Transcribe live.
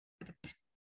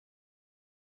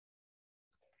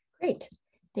Great.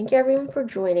 Thank you everyone for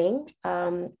joining.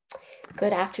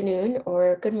 Good afternoon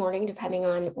or good morning, depending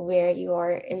on where you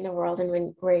are in the world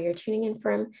and where you're tuning in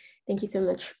from. Thank you so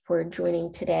much for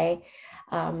joining today.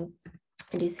 I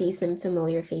do see some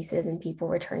familiar faces and people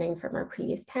returning from our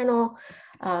previous panel.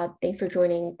 Thanks for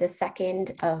joining the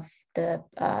second of the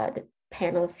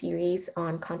panel series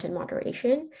on content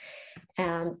moderation.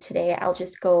 Today, I'll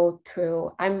just go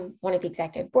through, I'm one of the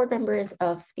executive board members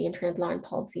of the Internet Law and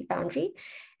Policy Foundry,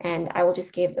 and I will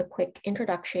just give a quick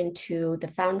introduction to the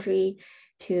Foundry,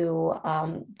 to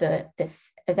this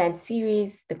event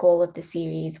series, the goal of the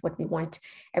series, what we want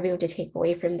everyone to take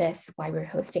away from this, why we're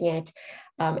hosting it,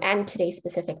 and today's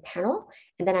specific panel.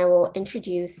 And then I will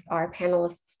introduce our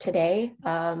panelists today.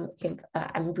 I'm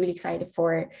really excited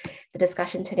for the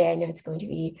discussion today. I know it's going to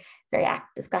be a very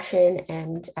active discussion,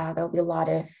 and there'll be a lot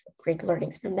of great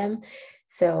learnings from them.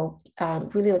 So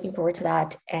really looking forward to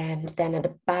that. And then at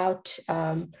about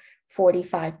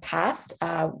 45 past,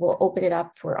 we'll open it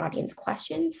up for audience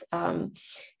questions.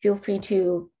 Feel free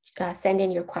to send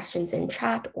in your questions in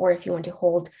chat, or if you want to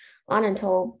hold on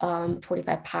until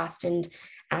 45 past and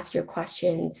ask your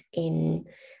questions in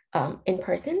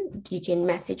person, you can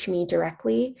message me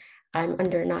directly. I'm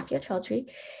under Nafia Chaudhry,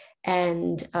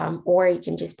 and or you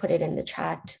can just put it in the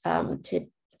chat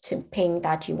to ping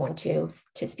that you want to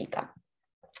speak up.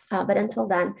 But until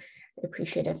then, I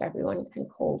appreciate if everyone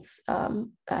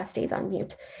stays on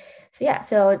mute. So yeah,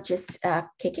 so just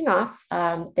kicking off,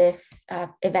 this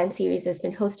event series has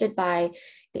been hosted by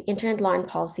the Internet Law and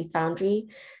Policy Foundry.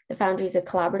 The Foundry is a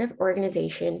collaborative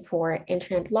organization for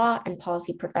internet law and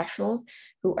policy professionals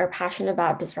who are passionate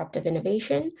about disruptive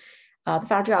innovation. The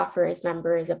Foundry offers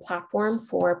members a platform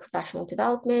for professional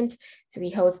development. So we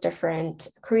host different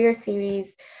career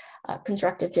series,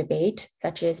 constructive debate,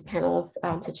 such as panels,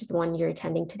 such as the one you're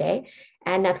attending today,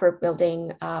 and network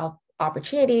building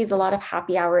opportunities, a lot of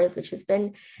happy hours, which has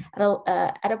been at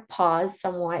a pause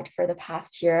somewhat for the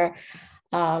past year.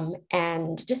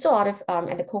 And just a lot of,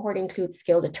 and the cohort includes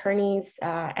skilled attorneys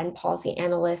and policy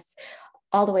analysts,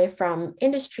 all the way from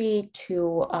industry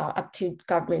to up to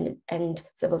government and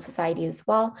civil society as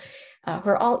well, who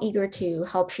are all eager to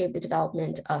help shape the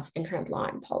development of internet law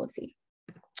and policy.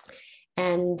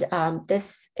 And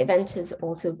this event has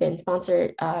also been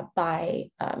sponsored by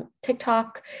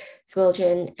TikTok,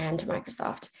 Swilgen, and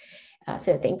Microsoft.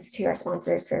 So thanks to our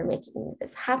sponsors for making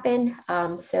this happen.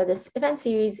 So this event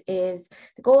series the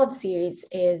goal of the series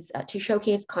is to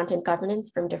showcase content governance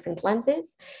from different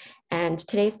lenses. And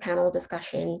today's panel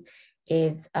discussion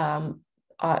is a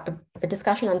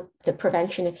discussion on the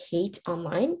prevention of hate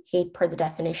online, hate per the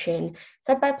definition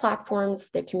set by platforms,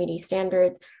 their community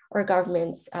standards, or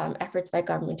governments, efforts by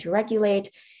government to regulate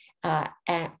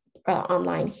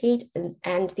online hate,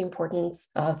 and the importance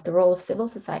of the role of civil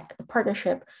society, the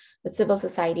partnership with civil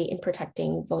society in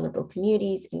protecting vulnerable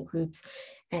communities and groups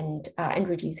and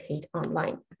reduce hate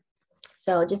online.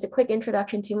 So just a quick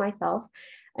introduction to myself.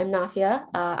 I'm Nafia.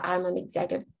 I'm on the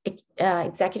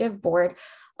executive board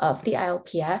of the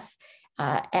ILPF.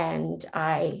 And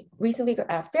I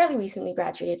fairly recently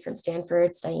graduated from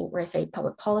Stanford, where I studied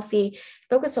public policy,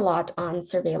 focused a lot on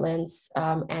surveillance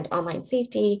and online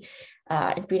safety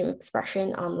and freedom of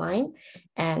expression online.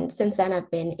 And since then,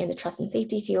 I've been in the trust and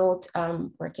safety field,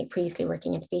 previously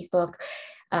working at Facebook,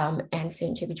 and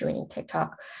soon to be joining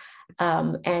TikTok.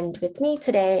 And with me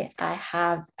today, I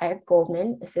have Eric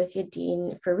Goldman, Associate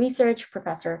Dean for Research,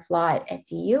 Professor of Law at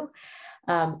SCU,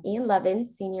 Ian Levin,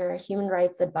 Senior Human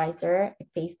Rights Advisor at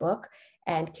Facebook,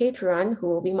 and Kate Ruan, who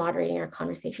will be moderating our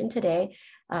conversation today,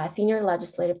 Senior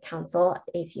Legislative Counsel at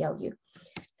ACLU.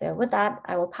 So with that,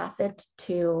 I will pass it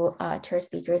to our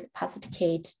speakers, pass it to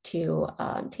Kate to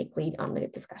take lead on the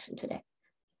discussion today.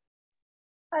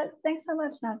 Thanks so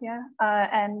much, Nafia,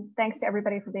 and thanks to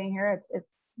everybody for being here.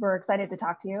 We're excited to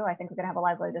talk to you. I think we're going to have a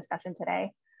lively discussion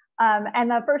today. And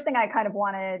the first thing I kind of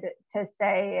wanted to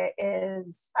say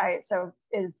is,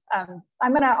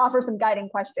 I'm going to offer some guiding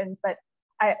questions, but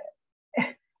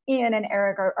Ian and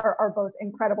Eric are both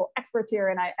incredible experts here,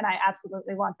 and I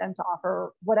absolutely want them to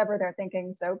offer whatever they're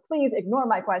thinking. So please ignore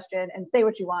my question and say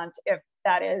what you want if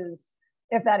that is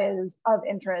of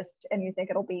interest and you think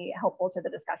it'll be helpful to the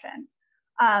discussion.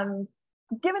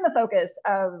 Given the focus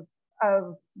of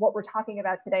what we're talking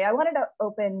about today, I wanted to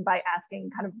open by asking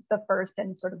kind of the first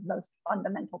and sort of most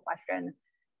fundamental question,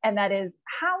 and that is,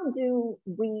 how do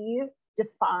we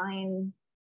define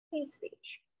hate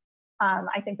speech?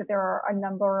 I think that there are a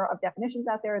number of definitions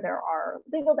out there. There are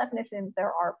legal definitions,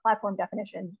 there are platform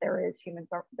definitions, there's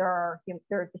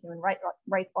the human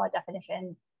rights law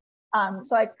definition.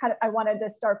 So I wanted to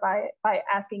start by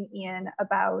asking Ian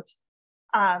about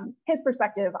his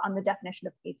perspective on the definition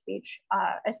of hate speech,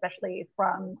 especially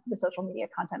from the social media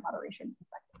content moderation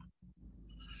perspective.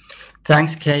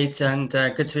 Thanks, Kate, and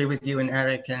good to be with you and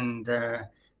Eric and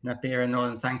Nafira and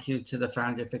Nolan. Thank you to the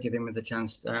founder for giving me the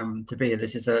chance to be here.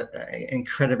 This is an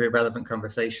incredibly relevant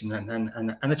conversation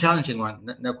and a challenging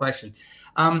one, no question.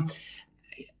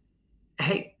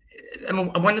 Hey, I mean,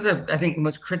 one of the, I think,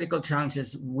 most critical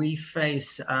challenges we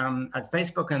face at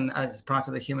Facebook and as part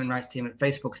of the human rights team at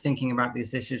Facebook thinking about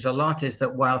these issues a lot is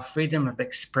that while freedom of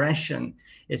expression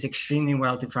is extremely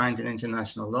well defined in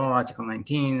international law, Article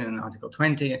 19 and Article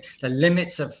 20, the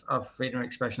limits of freedom of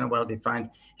expression are well defined.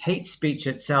 Hate speech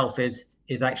itself is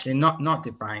actually not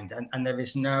defined, and there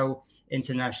is no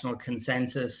international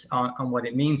consensus on what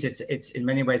it means. It's in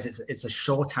many ways it's a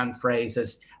shorthand phrase,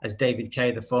 as David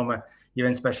Kaye, the former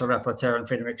UN Special Rapporteur on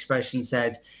freedom of expression,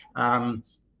 said, and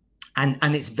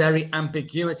its very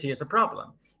ambiguity is a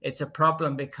problem. It's a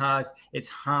problem because it's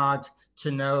hard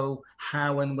to know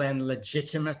how and when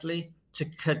legitimately to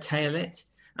curtail it.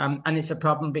 And it's a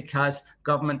problem because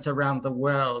governments around the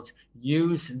world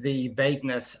use the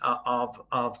vagueness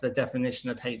of the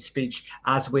definition of hate speech,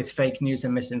 as with fake news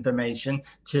and misinformation,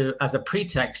 as a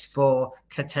pretext for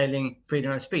curtailing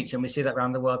freedom of speech. And we see that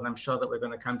around the world, and I'm sure that we're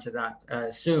going to come to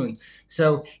that soon.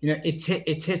 So, you know,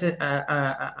 it is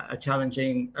a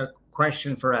challenging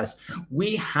question for us.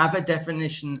 We have a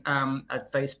definition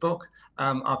at Facebook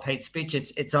of hate speech.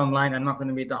 It's online. I'm not going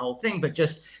to read the whole thing, but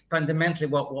just fundamentally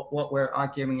what we're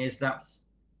arguing is that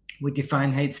we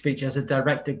define hate speech as a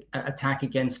direct attack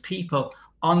against people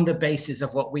on the basis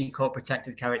of what we call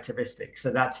protected characteristics. So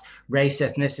that's race,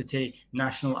 ethnicity,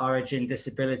 national origin,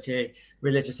 disability,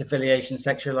 religious affiliation,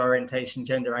 sexual orientation,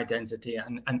 gender identity,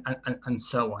 and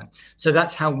so on. So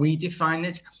that's how we define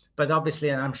it. But obviously,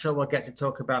 and I'm sure we'll get to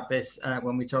talk about this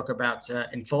when we talk about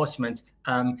enforcement,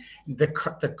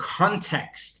 the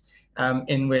context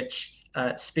in which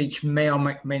speech may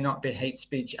or may not be hate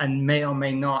speech and may or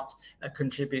may not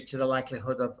contribute to the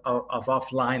likelihood of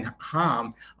offline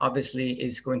harm, obviously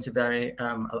is going to vary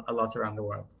a lot around the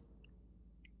world.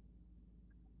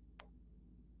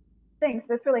 Thanks,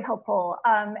 that's really helpful.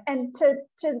 And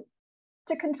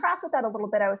to contrast with that a little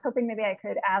bit, I was hoping maybe I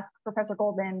could ask Professor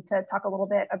Goldman to talk a little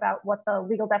bit about what the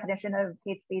legal definition of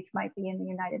hate speech might be in the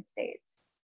United States.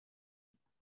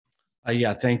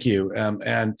 Yeah, thank you.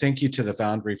 And thank you to the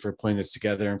Foundry for putting this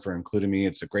together and for including me.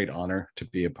 It's a great honor to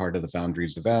be a part of the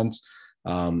Foundry's events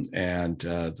and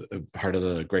part of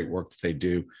the great work that they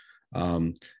do.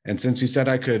 And since you said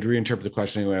I could reinterpret the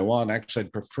question any way I want, actually,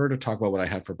 I'd prefer to talk about what I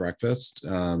had for breakfast.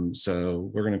 So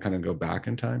we're going to kind of go back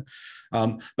in time.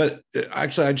 But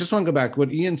actually, I just want to go back.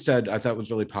 What Ian said, I thought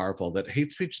was really powerful, that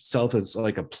hate speech itself is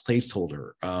like a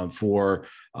placeholder for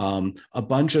a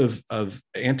bunch of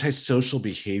antisocial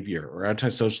behavior or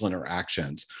antisocial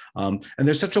interactions. And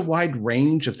there's such a wide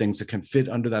range of things that can fit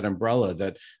under that umbrella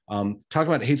that talking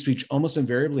about hate speech almost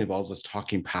invariably involves us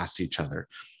talking past each other.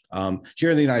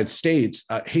 Here in the United States,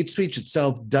 hate speech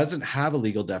itself doesn't have a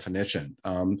legal definition.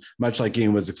 Much like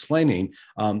Ian was explaining,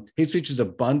 hate speech is a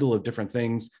bundle of different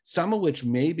things, some of which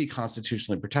may be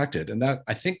constitutionally protected. And that,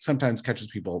 I think, sometimes catches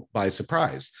people by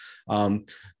surprise.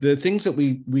 The things that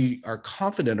we are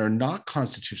confident are not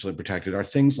constitutionally protected are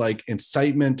things like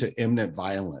incitement to imminent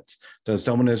violence. So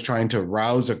someone is trying to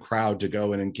rouse a crowd to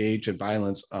go and engage in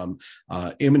violence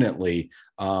imminently.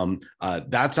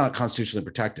 That's not constitutionally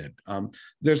protected.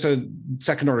 There's a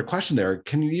second order question there.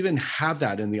 Can you even have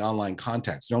that in the online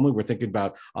context? Normally we're thinking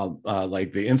about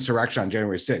like the insurrection on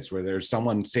January 6th, where there's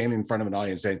someone standing in front of an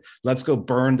audience saying, let's go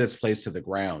burn this place to the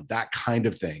ground, that kind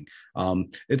of thing.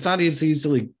 It's not as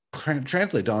easily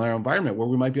translate to our environment where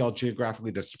we might be all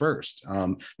geographically dispersed.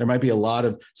 There might be a lot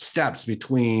of steps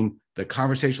between the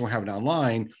conversation we're having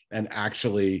online and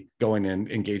actually going and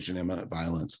engaged in imminent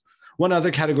violence. One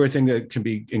other category thing that can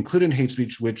be included in hate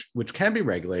speech, which can be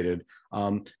regulated,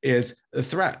 is the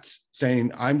threats,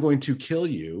 saying, I'm going to kill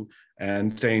you,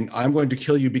 and saying, I'm going to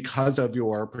kill you because of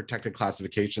your protected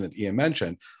classification that Ian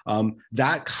mentioned.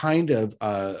 That kind of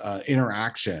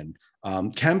interaction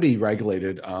can be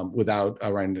regulated without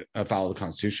running afoul of the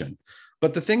Constitution.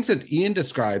 But the things that Ian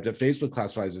described that Facebook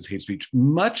classifies as hate speech,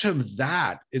 much of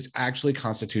that is actually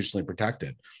constitutionally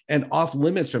protected and off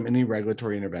limits from any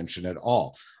regulatory intervention at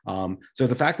all. So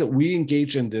the fact that we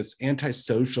engage in this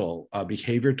antisocial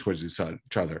behavior towards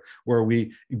each other, where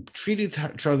we treat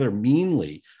each other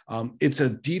meanly, it's a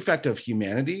defect of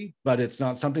humanity, but it's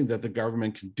not something that the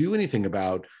government can do anything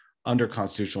about under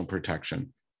constitutional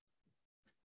protection.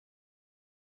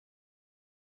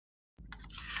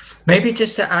 Maybe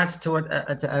just to add to what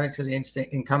to Eric's really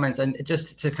interesting comments, and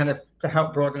just to kind of to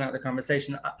help broaden out the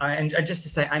conversation, and just to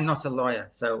say I'm not a lawyer,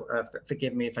 so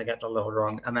forgive me if I get the law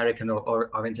wrong, American or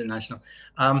international.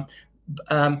 I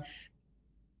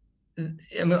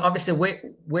mean, obviously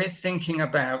we're thinking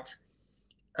about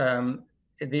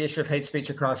the issue of hate speech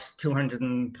across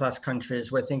 200 plus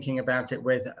countries. We're thinking about it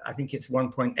with, I think it's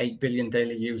 1.8 billion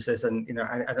daily users, and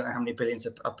I don't know how many billions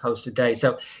of posts a day.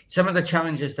 So some of the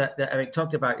challenges that Eric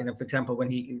talked about, for example, when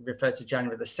he referred to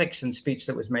January the 6th and speech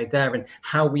that was made there, and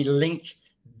how we link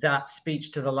that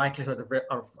speech to the likelihood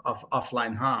of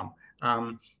offline harm.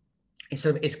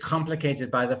 So it's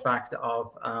complicated by the fact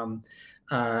of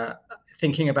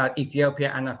thinking about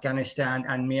Ethiopia and Afghanistan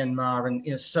and Myanmar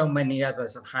and so many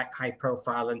others of high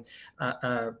profile and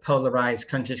polarized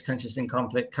countries in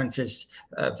conflict, countries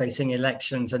facing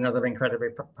elections and other incredibly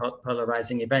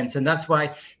polarizing events. And that's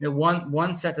why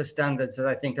one set of standards that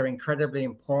I think are incredibly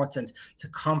important to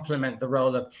complement the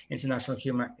role of international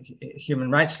human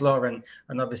rights law and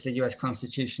obviously US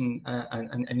Constitution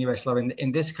and US law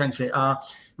in this country are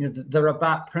the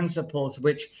Rabat principles,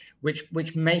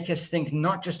 which make us think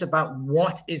not just about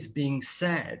what is being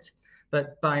said,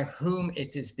 but by whom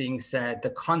it is being said,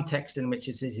 the context in which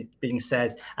it is being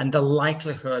said, and the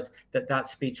likelihood that that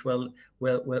speech will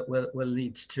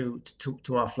lead to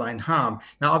offline harm.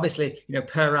 Now, obviously,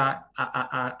 per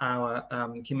our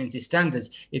community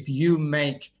standards, if you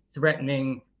make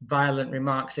threatening, violent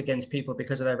remarks against people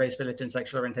because of their race, religion,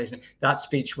 sexual orientation, that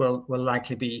speech will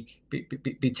likely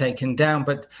be taken down.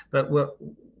 But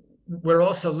we're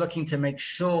also looking to make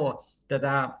sure that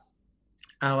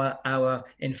our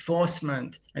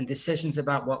enforcement and decisions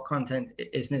about what content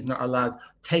is and is not allowed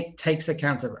takes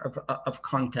account of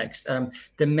context.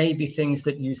 There may be things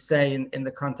that you say in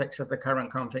the context of the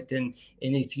current conflict in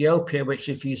Ethiopia, which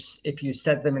if you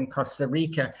said them in Costa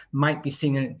Rica might be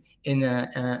seen in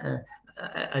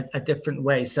a different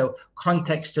way. So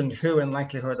context and who and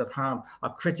likelihood of harm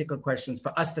are critical questions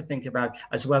for us to think about,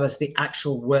 as well as the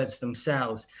actual words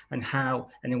themselves and how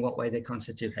and in what way they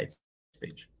constitute hate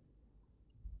speech.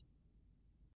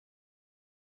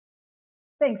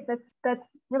 Thanks. That's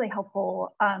really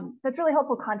helpful. That's really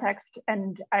helpful context,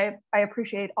 and I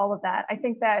appreciate all of that. I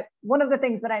think that one of the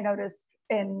things that I noticed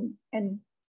in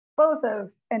both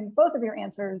of your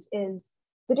answers is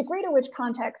the degree to which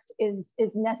context is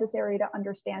necessary to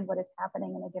understand what is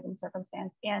happening in a given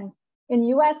circumstance. And in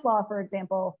US law, for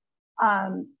example,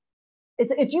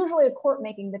 it's usually a court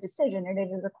making the decision, and it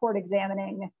is a court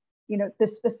examining, the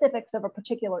specifics of a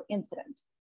particular incident.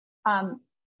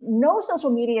 No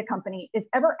social media company is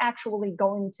ever actually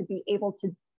going to be able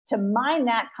to mine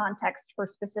that context for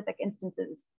specific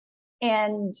instances.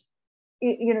 And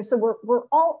so we're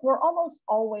almost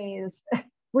always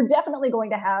we're definitely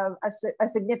going to have a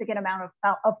significant amount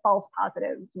of false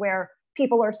positives where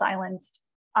people are silenced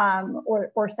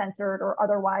or censored or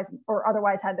otherwise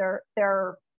had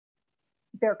their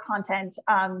content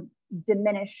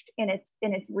diminished in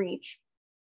its reach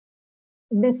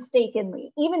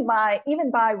mistakenly, even by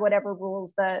whatever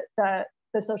rules the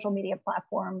social media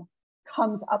platform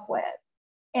comes up with.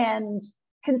 And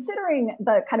considering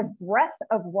the kind of breadth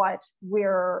of what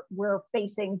we're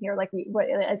facing here, like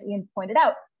as Ian pointed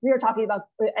out, we are talking about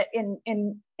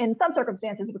in some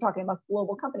circumstances, we're talking about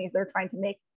global companies that are trying to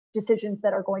make decisions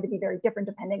that are going to be very different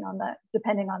depending on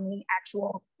the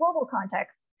actual global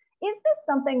context. Is this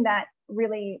something that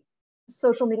really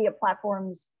social media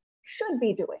platforms should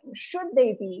be doing? Should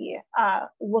they be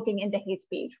looking into hate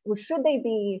speech? Or should they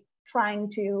be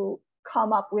trying to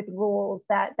come up with rules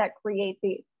that create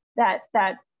that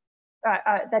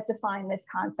define this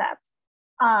concept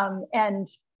and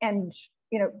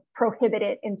prohibit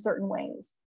it in certain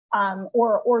ways?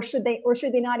 Or should they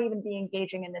not even be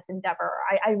engaging in this endeavor?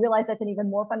 I realize that's an even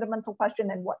more fundamental question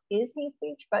than what is hate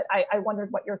speech, but I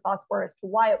wondered what your thoughts were as to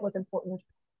why it was important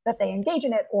that they engage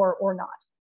in it or not.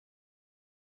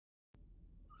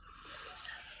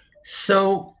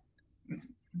 So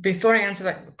before I answer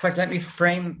that question, let me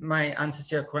frame my answer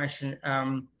to your question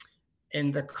in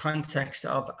the context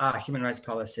of our human rights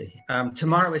policy.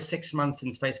 Tomorrow is 6 months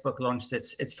since Facebook launched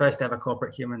its first ever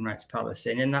corporate human rights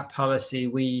policy. And in that policy,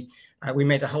 we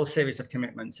made a whole series of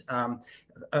commitments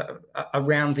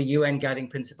around the UN Guiding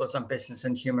Principles on Business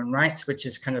and Human Rights, which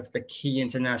is kind of the key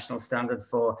international standard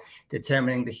for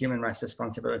determining the human rights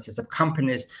responsibilities of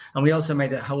companies. And we also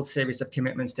made a whole series of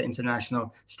commitments to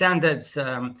international standards,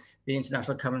 the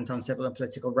International Covenant on Civil and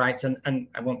Political Rights, and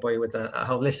I won't bore you with a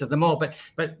whole list of them all, but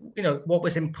what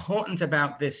was important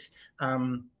about this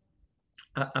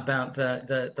about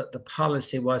the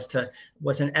policy was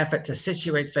an effort to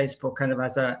situate Facebook kind of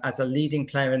as a leading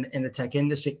player in the tech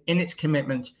industry in its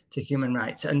commitment to human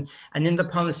rights. And in the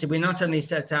policy, we not only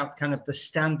set out kind of the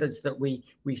standards that we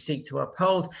seek to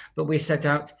uphold, but we set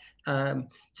out the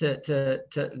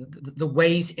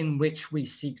ways in which we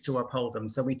seek to uphold them.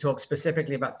 So we talk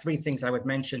specifically about three things I would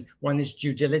mention. One is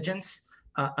due diligence.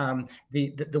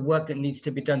 The work that needs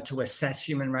to be done to assess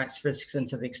human rights risks and,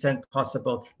 to the extent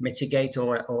possible, mitigate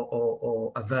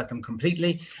or avert them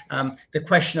completely. The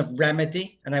question of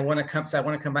remedy, and I want to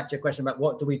come back to your question about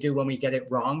what do we do when we get it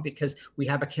wrong, because we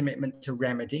have a commitment to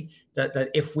remedy. That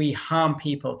if we harm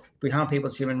people, if we harm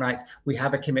people's human rights, we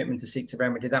have a commitment to seek to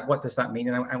remedy that. What does that mean?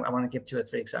 And I want to give 2 or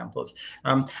 3 examples.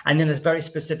 And then there's very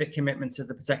specific commitments to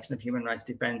the protection of human rights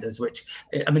defenders, which,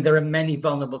 I mean, there are many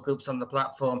vulnerable groups on the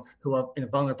platform who are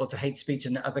vulnerable to hate speech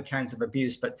and other kinds of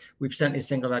abuse, but we've certainly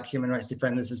singled out human rights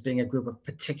defenders as being a group of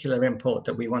particular import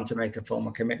that we want to make a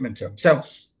formal commitment to. So,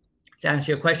 to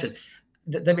answer your question,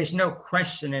 there is no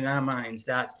question in our minds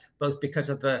that both because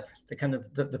of the kind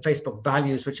of the Facebook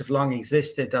values which have long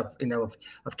existed of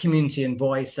community and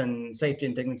voice and safety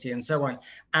and dignity and so on,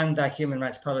 and our human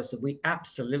rights policy, we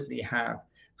absolutely have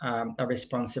a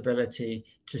responsibility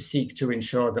to seek to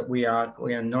ensure that we are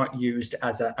not used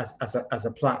as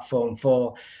a platform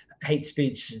for hate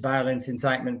speech, violence,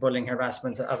 incitement, bullying,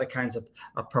 harassment, or other kinds of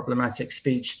problematic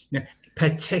speech,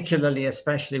 particularly,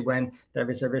 especially when there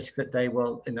is a risk that they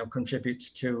will contribute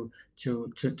to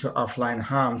offline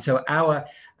harm. So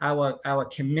our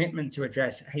commitment to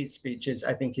address hate speech is,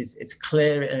 I think, it's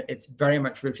clear. It's very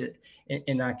much rooted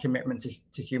in our commitment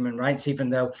to human rights, even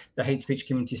though the hate speech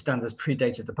community standards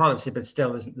predated the policy, but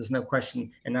still there's no question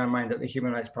in our mind that the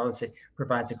human rights policy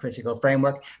provides a critical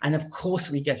framework. And of course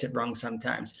we get it wrong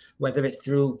sometimes, whether it's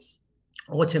through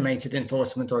automated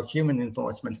enforcement or human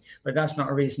enforcement, but that's not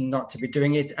a reason not to be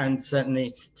doing it, and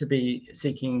certainly to be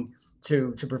seeking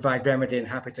to provide remedy, and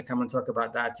happy to come and talk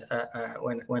about that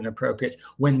when appropriate,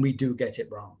 when we do get it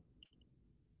wrong.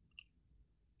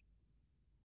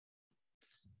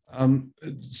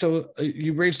 So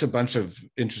you raised a bunch of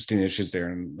interesting issues there,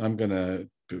 and I'm going to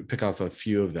pick off a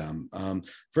few of them.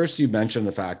 First, you mentioned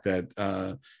the fact that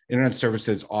internet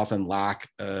services often lack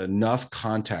enough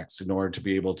context in order to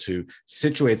be able to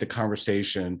situate the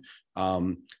conversation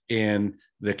in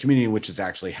the community in which is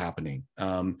actually happening.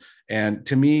 And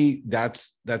to me,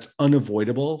 that's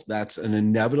unavoidable. That's an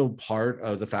inevitable part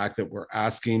of the fact that we're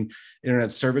asking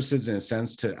internet services, in a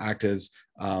sense, to act as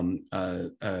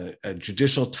a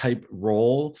judicial type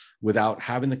role without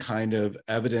having the kind of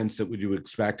evidence that you would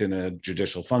expect in a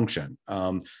judicial function.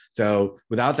 So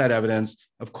without that evidence,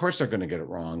 of course, they're going to get it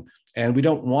wrong. And we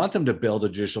don't want them to build a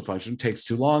judicial function. It takes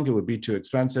too long. It would be too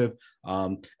expensive.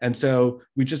 And so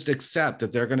we just accept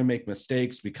that they're going to make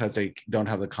mistakes because they don't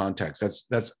have the context.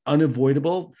 That's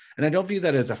unavoidable. And I don't view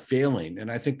that as a failing.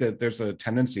 And I think that there's a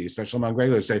tendency, especially among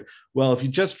regulators, to say, well, if you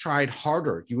just tried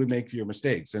harder, you would make fewer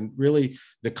mistakes. And really,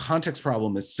 the context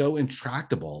problem is so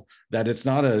intractable that it's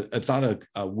not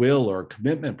a will or a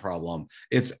commitment problem.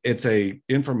 It's a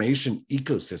information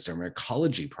ecosystem or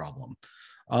ecology problem.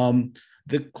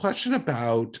 The question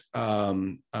about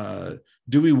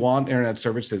do we want internet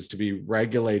services to be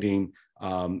regulating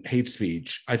hate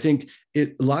speech? I think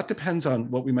a lot depends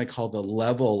on what we might call the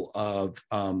level of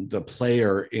the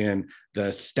player in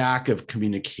the stack of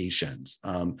communications.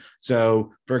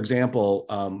 So, for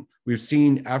example, we've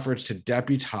seen efforts to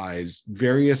deputize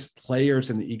various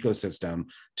players in the ecosystem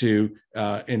to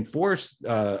enforce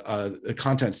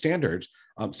content standards.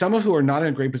 Some of who are not in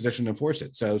a great position to enforce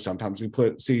it. So sometimes we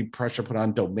see pressure put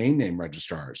on domain name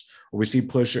registrars, or we see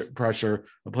pressure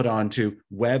put on to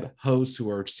web hosts who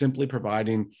are simply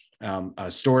providing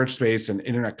storage space and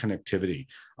internet connectivity.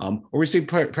 Or we see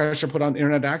pressure put on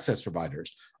internet access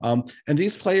providers. And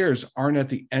these players aren't at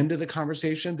the end of the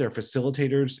conversation. They're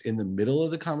facilitators in the middle of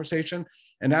the conversation,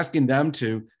 and asking them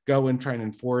to go and try and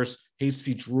enforce hate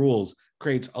speech rules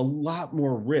creates a lot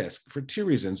more risk for 2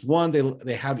 reasons. One,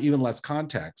 they have even less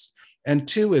context. And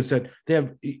 2 is that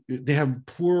they have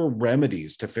poor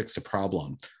remedies to fix the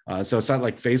problem. So it's not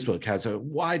like Facebook has a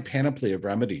wide panoply of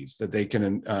remedies that they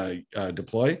can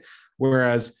deploy.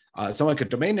 Whereas someone like a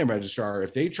domain name registrar,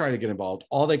 if they try to get involved,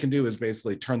 all they can do is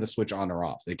basically turn the switch on or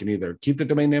off. They can either keep the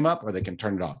domain name up or they can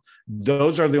turn it off.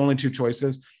 Those are the only 2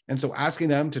 choices. And so asking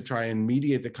them to try and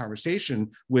mediate the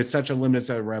conversation with such a limited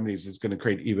set of remedies is going to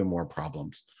create even more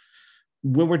problems.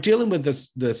 When we're dealing with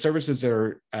the services that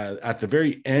are at the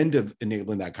very end of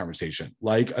enabling that conversation,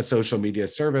 like a social media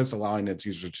service allowing its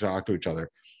users to talk to each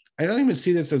other, I don't even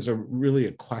see this as really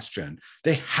a question.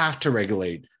 They have to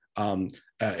regulate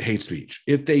hate speech.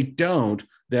 If they don't,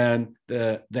 then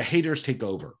the haters take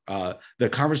over. The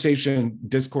conversation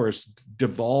discourse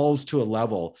devolves to a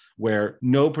level where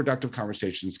no productive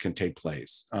conversations can take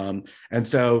place. And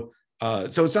so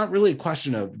it's not really a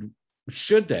question of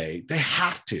should they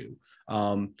have to.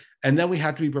 And then we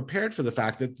have to be prepared for the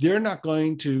fact that they're not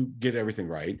going to get everything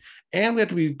right. And we have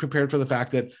to be prepared for the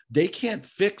fact that they can't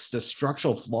fix the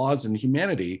structural flaws in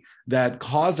humanity that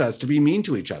cause us to be mean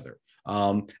to each other.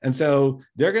 And so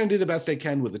they're going to do the best they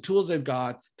can with the tools they've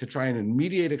got to try and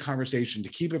mediate a conversation to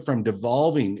keep it from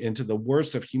devolving into the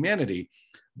worst of humanity.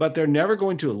 But they're never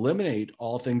going to eliminate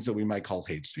all things that we might call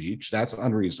hate speech. That's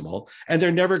unreasonable. And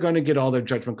they're never going to get all their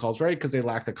judgment calls right because they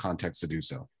lack the context to do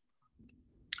so.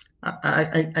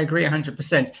 I agree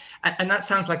 100%. And that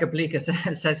sounds like a bleak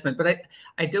assessment, but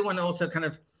I do want to also kind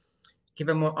of give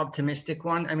a more optimistic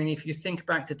one. I mean, if you think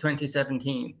back to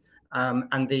 2017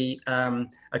 and the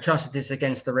atrocities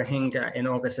against the Rohingya in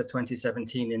August of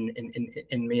 2017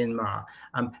 in Myanmar,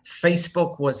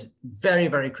 Facebook was very,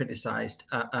 very criticized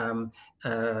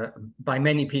by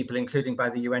many people, including by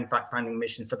the UN fact-finding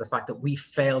mission, for the fact that we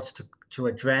failed to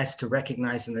address, to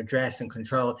recognize and address and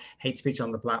control hate speech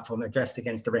on the platform addressed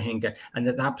against the Rohingya, and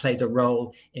that played a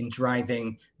role in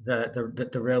driving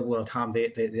the real world harm, the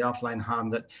offline harm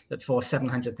that forced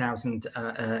 700,000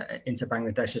 into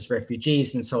Bangladesh as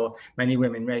refugees and saw many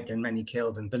women raped and many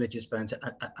killed and villages burnt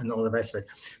and all the rest of it.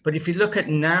 But if you look at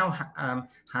now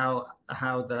how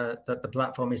the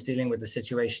platform is dealing with the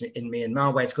situation in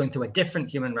Myanmar, where it's going through a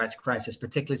different human rights crisis,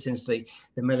 particularly since the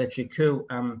military coup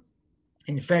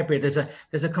in February,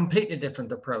 there's a completely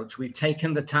different approach. We've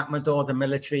taken the Tatmadaw, the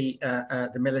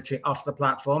military off the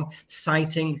platform,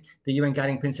 citing the UN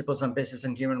Guiding Principles on Business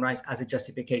and Human Rights as a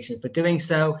justification for doing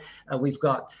so. We've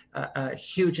got a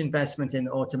huge investment in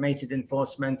automated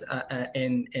enforcement.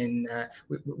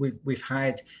 We've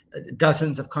hired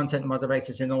dozens of content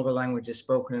moderators in all the languages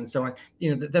spoken and so on.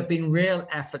 You know, there've been real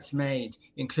efforts made,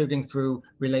 including through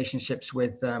relationships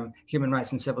with human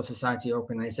rights and civil society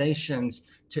organizations,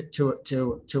 to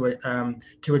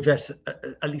address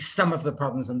at least some of the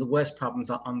problems and the worst problems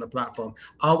on the platform.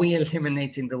 Are we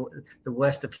eliminating the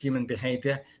worst of human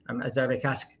behavior? As Eric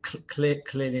asked,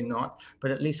 clearly not,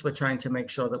 but at least we're trying to make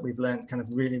sure that we've learned kind of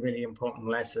really, really important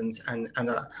lessons and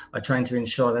are trying to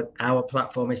ensure that our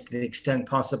platform is, to the extent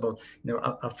possible, you know,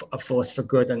 a force for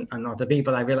good and not of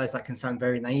evil. I realize that can sound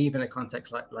very naive in a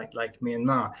context like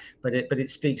Myanmar, but it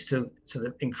speaks to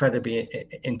the incredibly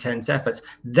intense efforts.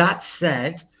 That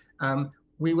said,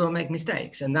 we will make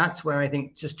mistakes, and that's where I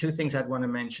think just two things I'd want to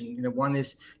mention. You know, one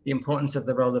is the importance of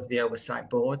the role of the oversight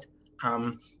board.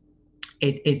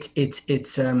 It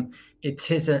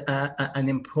is an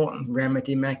important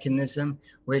remedy mechanism,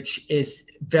 which is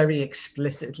very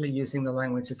explicitly using the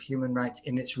language of human rights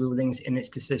in its rulings, in its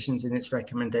decisions, in its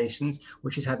recommendations,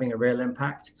 which is having a real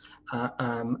impact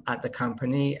at the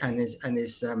company and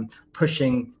is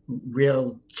pushing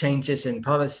real changes in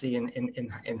policy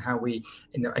in how we,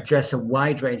 you know, address a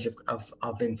wide range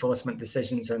of enforcement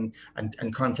decisions and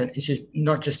content issues,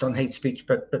 not just on hate speech,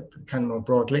 but kind of more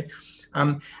broadly.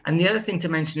 And the other thing to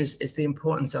mention is the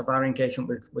importance of our engagement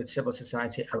with civil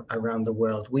society around the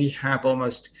world. We have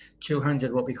almost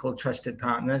 200 what we call trusted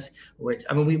partners, which,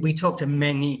 I mean, we talk to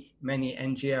many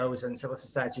NGOs and civil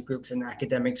society groups and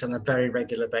academics on a very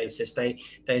regular basis. They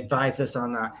advise us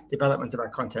on the development of our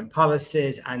content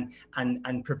policies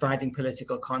and providing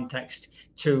political context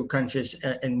to countries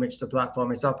in which the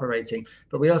platform is operating.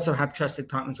 But we also have trusted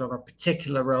partners who have a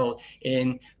particular role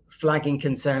in flagging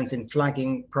concerns, in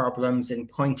flagging problems, in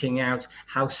pointing out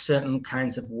how certain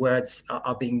kinds of words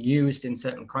are being used in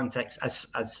certain contexts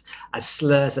as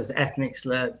slurs, as ethnic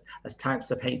slurs, as types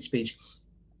of hate speech.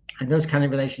 And those kind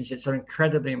of relationships are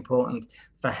incredibly important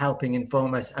for helping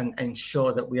inform us and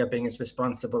ensure that we are being as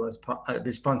responsive as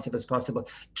possible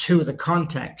to the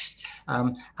context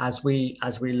as we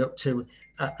look to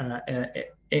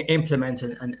implement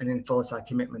and enforce our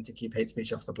commitment to keep hate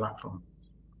speech off the platform.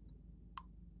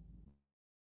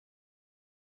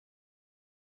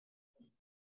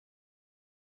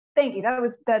 Thank you.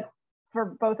 That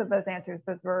for both of those answers.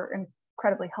 Those were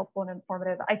incredibly helpful and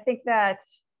informative. I think that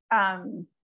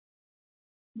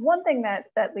one thing that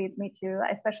leads me to,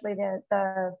 especially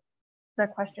the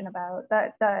question about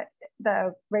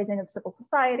the raising of civil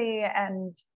society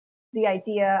and the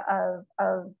idea of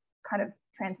kind of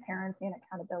transparency and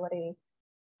accountability.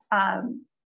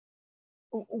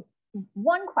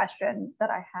 One question that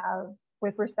I have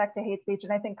with respect to hate speech,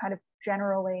 and I think kind of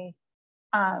generally,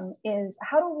 is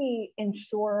how do we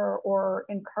ensure or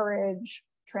encourage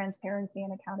transparency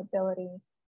and accountability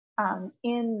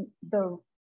in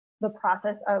the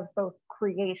process of both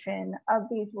creation of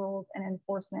these rules and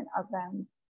enforcement of them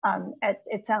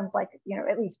It sounds like,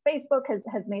 at least Facebook has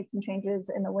made some changes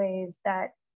in the ways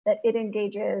that it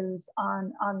engages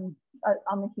on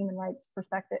the human rights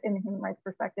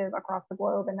perspective, across the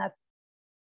globe, and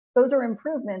those are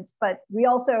improvements. But we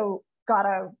also got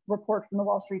a report from the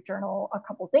Wall Street Journal a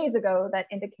couple of days ago that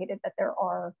indicated that there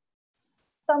are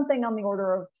something on the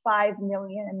order of 5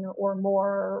 million or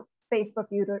more Facebook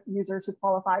users who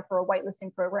qualify for a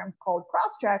whitelisting program called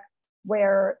Crosscheck,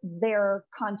 where their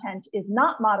content is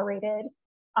not moderated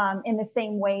in the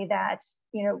same way that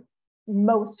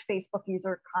most Facebook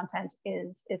user content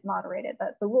is moderated.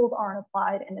 That the rules aren't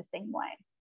applied in the same way.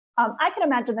 I can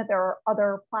imagine that there are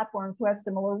other platforms who have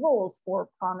similar rules for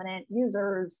prominent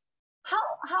users. How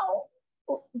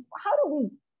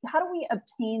do we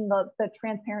obtain the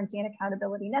transparency and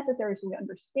accountability necessary so we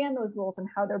understand those rules and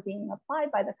how they're being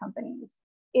applied by the companies?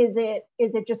 Is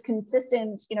it just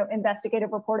consistent,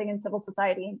 investigative reporting and civil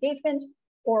society engagement,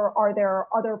 or are there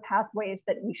other pathways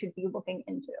that we should be looking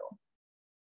into?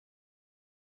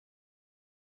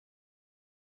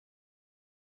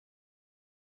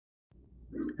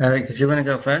 Eric, did you want to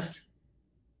go first?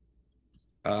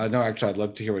 No, actually, I'd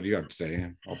love to hear what you have to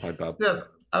say. I'll pipe up. Look,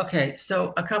 okay,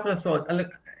 so a couple of thoughts.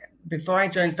 Look, before I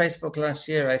joined Facebook last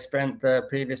year, I spent the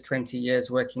previous 20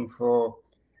 years working for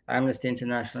Amnesty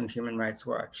International and Human Rights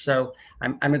Watch. So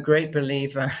I'm a great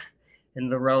believer in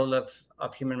the role of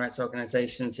human rights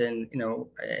organizations in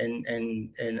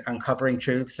uncovering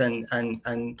truth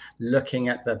and looking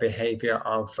at the behavior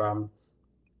of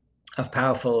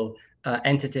powerful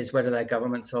entities, whether they're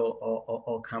governments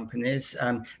or companies,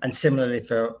 and similarly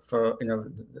for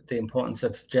the importance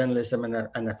of journalism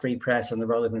and a free press and the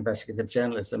role of investigative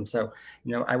journalism. So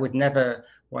I would never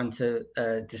want to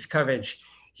discourage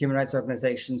human rights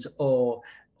organizations or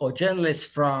journalists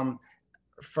from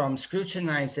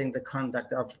scrutinizing the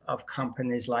conduct of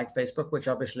companies like Facebook, which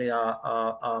obviously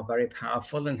are very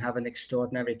powerful and have an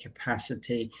extraordinary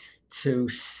capacity to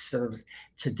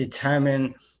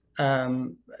determine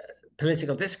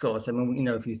political discourse. I mean,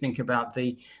 if you think about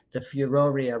the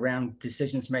furore around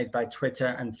decisions made by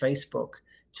Twitter and Facebook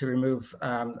to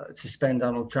suspend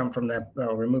Donald Trump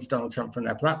remove Donald Trump from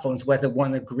their platforms, whether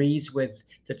one agrees with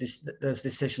those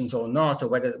decisions or not, or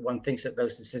whether one thinks that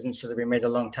those decisions should have been made a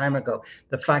long time ago.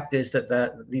 The fact is that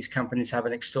these companies have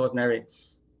an extraordinary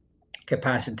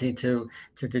capacity to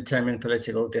determine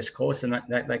political discourse, and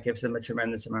that gives them a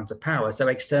tremendous amount of power. So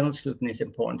external scrutiny is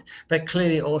important, but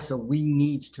clearly also we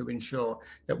need to ensure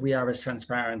that we are as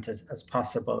transparent as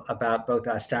possible about both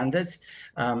our standards,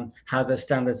 how the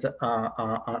standards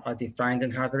are defined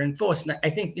and how they're enforced. And I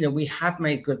think we have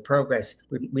made good progress.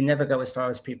 We never go as far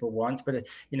as people want, but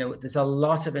there's a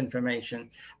lot of information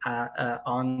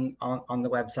on the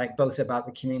website, both about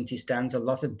the community stands, a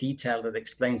lot of detail that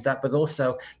explains that, but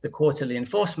also the quarterly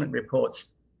enforcement reports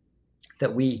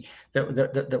that we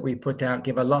put out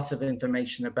give a lot of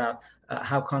information about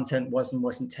how content was and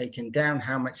wasn't taken down,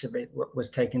 how much of it was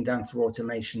taken down through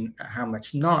automation, how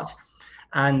much not.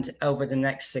 And over the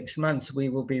next 6 months, we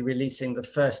will be releasing the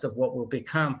first of what will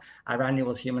become our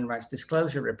annual human rights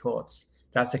disclosure reports.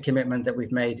 That's a commitment that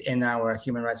we've made in our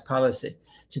human rights policy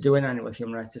to do an annual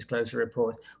human rights disclosure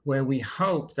report, where we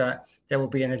hope that there will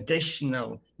be an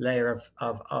additional layer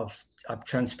of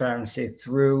transparency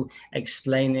through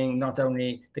explaining not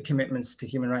only the commitments to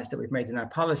human rights that we've made in our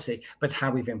policy, but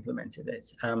how we've implemented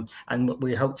it. And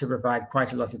we hope to provide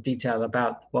quite a lot of detail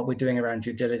about what we're doing around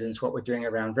due diligence, what we're doing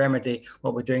around remedy,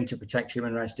 what we're doing to protect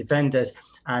human rights defenders,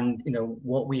 and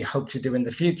what we hope to do in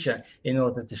the future in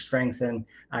order to strengthen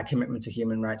our commitment to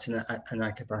human rights and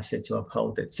our capacity to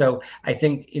uphold it. So I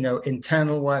think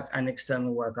internal work and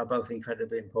external work are both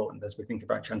incredibly important as we think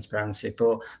about transparency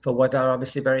for what are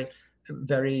obviously very,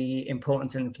 very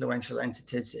important and influential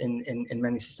entities in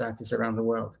many societies around the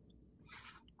world.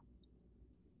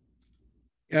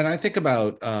 And I think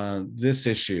about this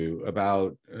issue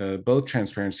about both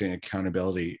transparency and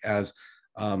accountability as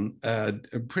a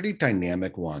pretty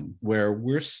dynamic one, where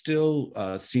we're still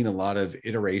seeing a lot of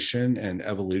iteration and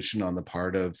evolution on the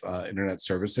part of internet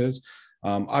services.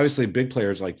 Obviously big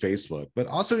players like Facebook, but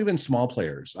also even small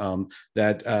players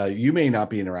that you may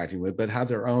not be interacting with, but have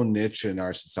their own niche in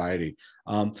our society.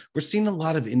 We're seeing a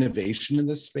lot of innovation in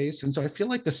this space. And so I feel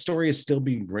like the story is still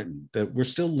being written, that we're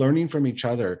still learning from each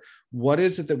other. What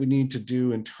is it that we need to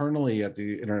do internally at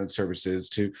the internet services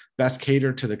to best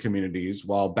cater to the communities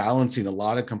while balancing a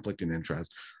lot of conflicting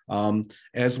interests,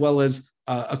 as well as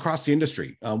across the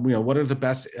industry? What are the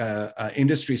best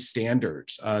industry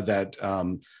standards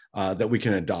that we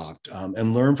can adopt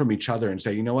and learn from each other and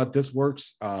say, you know what, this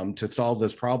works to solve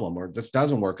this problem, or this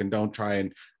doesn't work, and don't try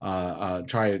and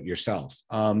try it yourself.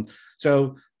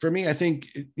 So for me, I think,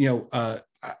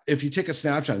 if you take a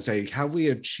snapshot and say, have we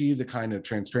achieved the kind of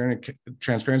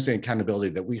transparency and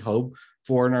accountability that we hope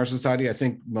for in our society? I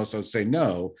think most of us say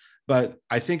no, but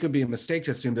I think it would be a mistake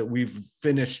to assume that we've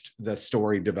finished the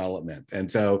story development.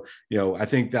 And so, I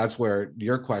think that's where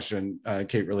your question,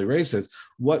 Kate, really raises.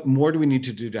 What more do we need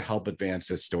to do to help advance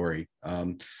this story?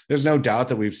 There's no doubt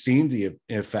that we've seen the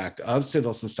effect of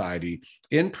civil society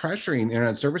in pressuring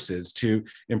internet services to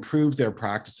improve their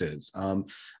practices.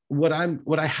 What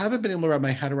I haven't been able to wrap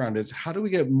my head around is, how do we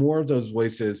get more of those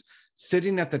voices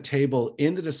sitting at the table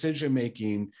in the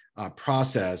decision-making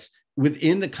process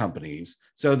within the companies,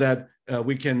 so that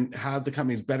we can have the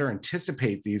companies better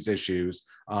anticipate these issues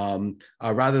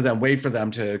rather than wait for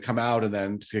them to come out and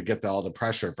then to get all the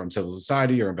pressure from civil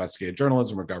society or investigative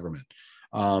journalism or government.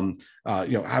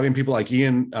 Having people like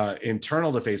Ian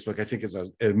internal to Facebook, I think, is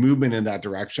a movement in that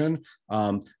direction.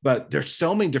 But there's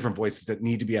so many different voices that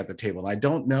need to be at the table. And I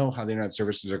don't know how the internet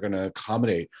services are going to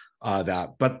accommodate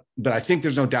that, but I think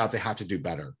there's no doubt they have to do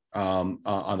better on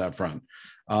that front.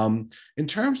 In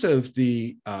terms of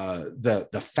the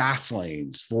fast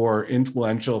lanes for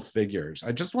influential figures,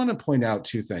 I just want to point out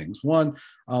two things. One,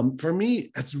 for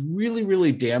me, it's really,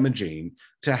 really damaging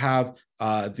to have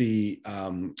the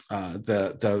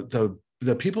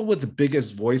people with the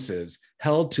biggest voices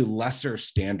held to lesser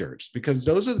standards, because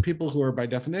those are the people who are by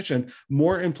definition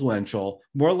more influential,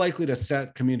 more likely to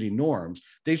set community norms.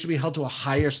 They should be held to a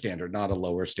higher standard, not a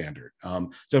lower standard.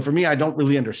 So for me, I don't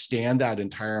really understand that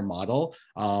entire model,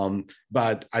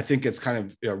 but I think it's kind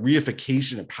of a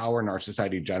reification of power in our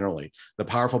society generally. The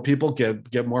powerful people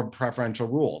get more preferential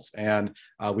rules, and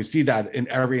we see that in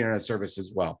every internet service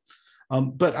as well.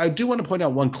 But I do want to point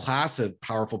out one class of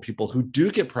powerful people who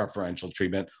do get preferential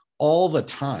treatment all the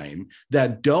time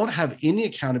that don't have any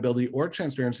accountability or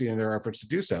transparency in their efforts to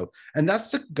do so, and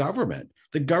that's the government.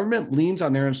 The government leans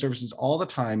on internet services all the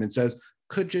time and says,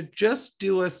 could you just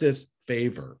do us this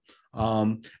favor?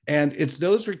 And it's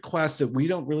those requests that we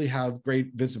don't really have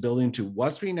great visibility into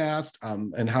what's being asked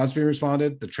and how it's being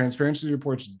responded. The transparency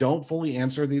reports don't fully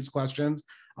answer these questions.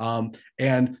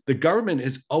 And the government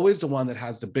is always the one that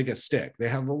has the biggest stick. They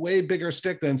have a way bigger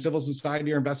stick than civil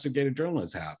society or investigative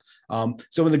journalists have.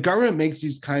 So when the government makes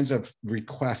these kinds of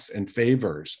requests and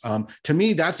favors, to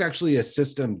me, that's actually a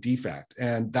system defect.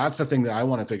 And that's the thing that I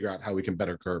want to figure out how we can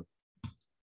better curb.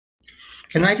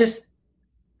 Can I just...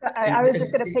 I was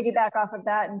just going to piggyback off of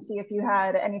that and see if you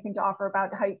had anything to offer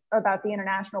about the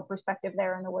international perspective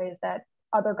there and the ways that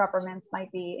other governments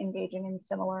might be engaging in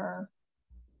similar.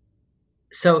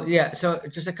 So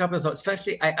just a couple of thoughts.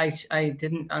 Firstly, I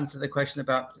didn't answer the question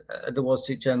about the Wall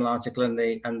Street Journal article and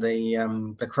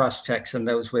the cross checks and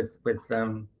those with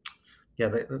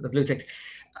the blue ticks.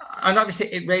 And obviously,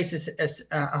 it raises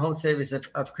a whole series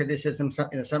of criticism,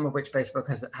 some of which Facebook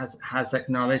has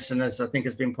acknowledged, and as I think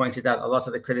has been pointed out, a lot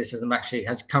of the criticism actually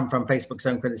has come from Facebook's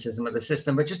own criticism of the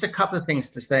system. But just a couple of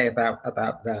things to say about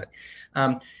that.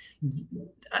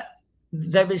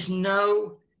 There is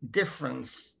no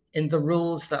difference in the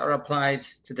rules that are applied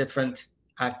to different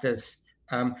actors.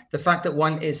 The fact that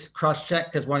one is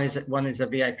cross-checked because one is a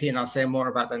VIP, and I'll say more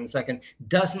about that in a second,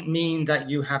 doesn't mean that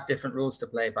you have different rules to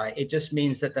play by. It just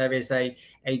means that there is a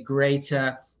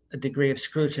greater degree of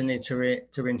scrutiny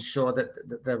to ensure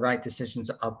that the right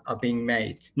decisions are being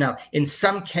made. Now, in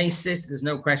some cases, there's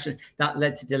no question that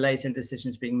led to delays in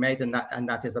decisions being made, and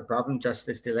that is a problem.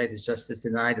 Justice delayed is justice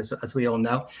denied, as we all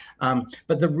know.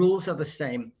 But the rules are the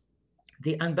same.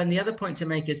 And the other point to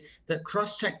make is that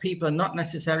cross-check people are not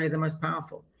necessarily the most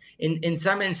powerful. In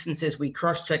some instances, we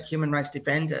cross-check human rights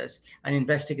defenders and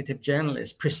investigative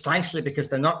journalists precisely because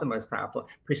they're not the most powerful,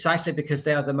 precisely because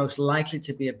they are the most likely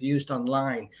to be abused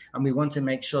online. And we want to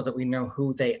make sure that we know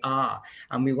who they are.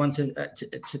 And we want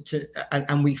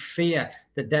and we fear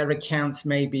that their accounts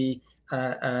may be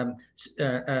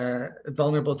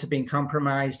vulnerable to being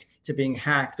compromised, to being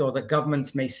hacked, or that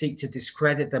governments may seek to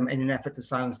discredit them in an effort to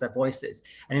silence their voices.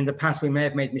 And in the past, we may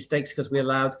have made mistakes because we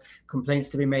allowed complaints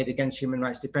to be made against human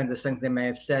rights defenders, something they may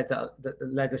have said that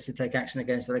led us to take action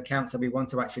against their accounts. And we want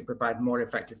to actually provide more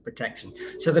effective protection.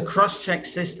 So the cross-check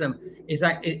system is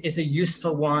a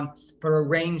useful one for a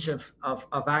range of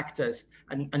actors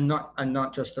and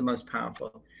not just the most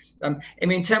powerful. I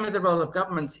mean, in terms of the role of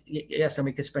governments, yes, and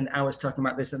we could spend hours talking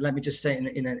about this. And let me just say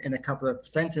in a couple of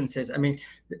sentences. I mean,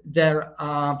 there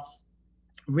are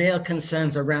real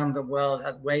concerns around the world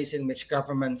at ways in which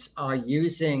governments are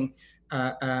using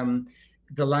the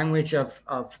language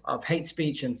of hate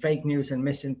speech and fake news and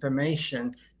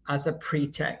misinformation as a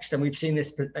pretext. And we've seen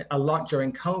this a lot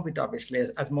during COVID, obviously,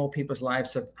 as more people's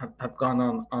lives have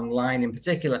gone online in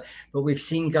particular. But we've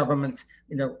seen governments,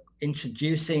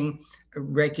 introducing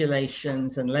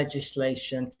regulations and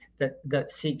legislation that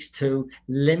seeks to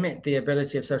limit the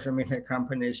ability of social media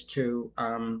companies to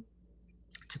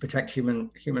protect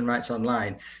human rights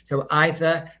online. So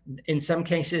either, in some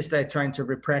cases, they're trying to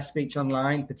repress speech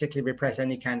online, particularly repress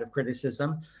any kind of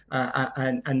criticism,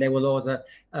 and they will order,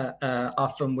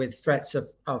 often with threats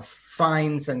of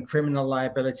fines and criminal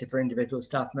liability for individual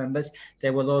staff members,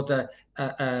 they will order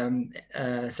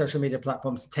social media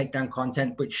platforms to take down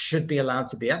content which should be allowed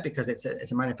to be up because it's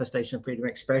a manifestation of freedom of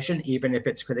expression, even if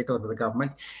it's critical of the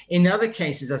government. In other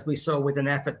cases, as we saw with an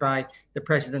effort by the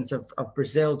president of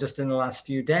Brazil just in the last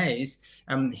few days,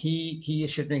 he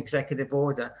issued an executive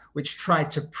order which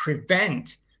tried to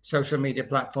prevent social media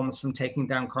platforms from taking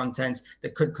down content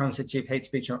that could constitute hate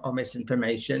speech or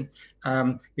misinformation,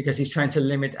 because he's trying to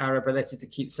limit our ability to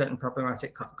keep certain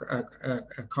problematic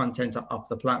content off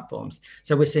the platforms.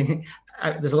 So we're seeing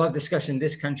there's a lot of discussion in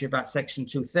this country about Section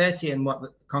 230 and what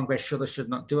the Congress should or should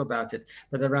not do about it.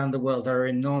 But around the world, there are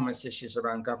enormous issues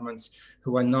around governments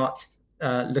who are not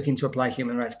looking to apply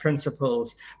human rights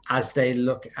principles as they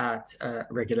look at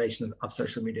regulation of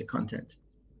social media content.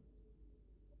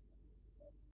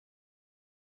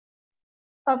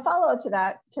 A follow-up to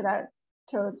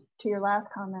your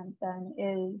last comment then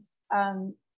is, are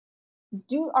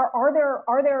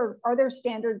there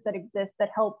standards that exist that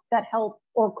help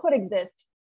or could exist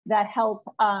that help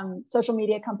social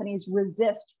media companies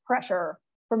resist pressure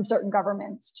from certain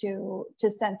governments to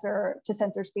censor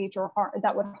speech or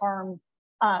that would harm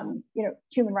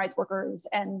human rights workers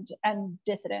and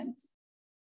dissidents?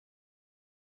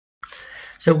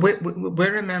 So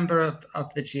we're a member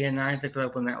of the GNI, the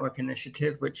Global Network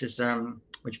Initiative, which is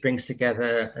which brings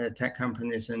together tech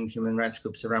companies and human rights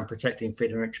groups around protecting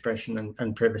freedom of expression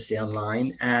and privacy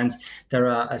online. And there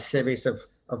are a series of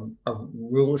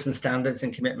rules and standards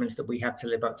and commitments that we have to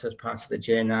live up to as part of the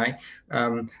GNI,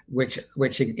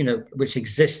 which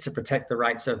exists to protect the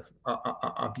rights of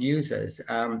users.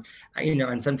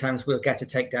 And sometimes we'll get a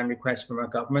takedown request from our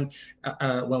government.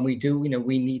 When we do,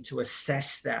 we need to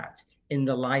assess that in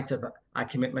the light of our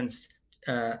commitments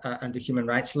under human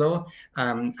rights law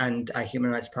and our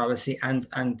human rights policy and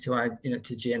to our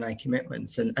to GNI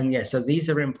commitments. And yeah, so these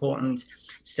are important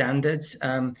standards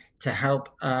to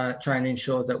help try and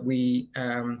ensure that we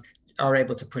are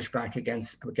able to push back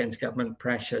against government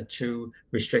pressure to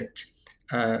restrict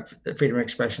freedom of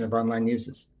expression of online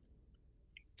users.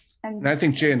 And I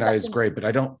think GNI is great, but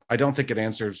I don't think it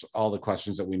answers all the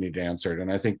questions that we need to answer.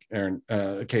 And I think, Aaron,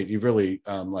 Kate, you really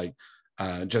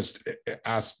just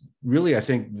asked really, I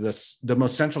think the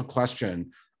most central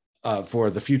question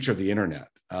for the future of the internet,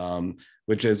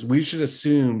 which is we should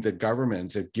assume that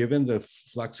governments, if given the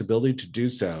flexibility to do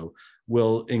so,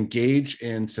 will engage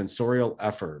in censorial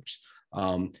efforts.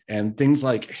 And things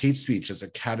like hate speech as a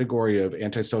category of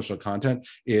antisocial content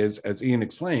is, as Ian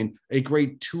explained, a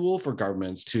great tool for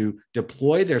governments to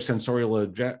deploy their censorial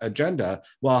agenda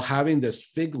while having this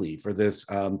fig leaf or this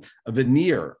a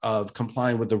veneer of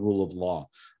complying with the rule of law.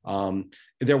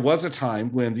 There was a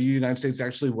time when the United States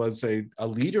actually was a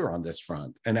leader on this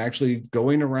front and actually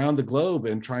going around the globe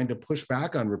and trying to push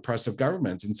back on repressive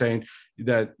governments and saying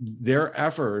that their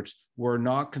efforts were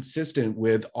not consistent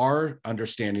with our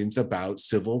understandings about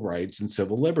civil rights and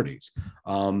civil liberties.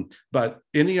 But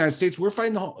in the United States, we're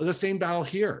fighting the same battle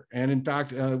here. And in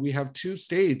fact, we have two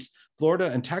states,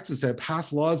 Florida and Texas, that have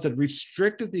passed laws that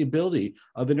restricted the ability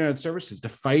of internet services to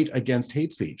fight against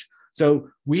hate speech. So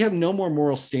we have no more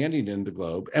moral standing in the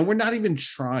globe, and we're not even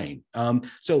trying.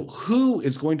 So who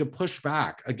is going to push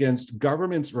back against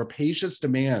government's rapacious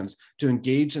demands to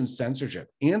engage in censorship?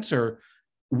 Answer,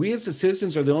 we as the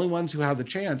citizens are the only ones who have the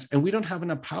chance, and we don't have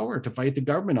enough power to fight the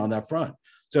government on that front.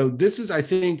 So this is, I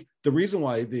think, the reason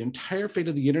why the entire fate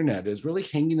of the internet is really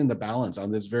hanging in the balance on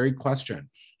this very question.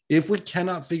 If we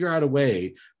cannot figure out a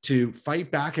way to fight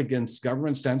back against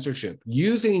government censorship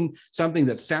using something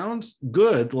that sounds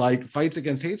good, like fights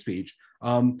against hate speech,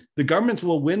 the governments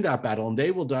will win that battle, and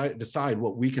they will decide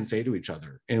what we can say to each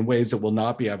other in ways that will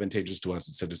not be advantageous to us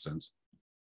as citizens.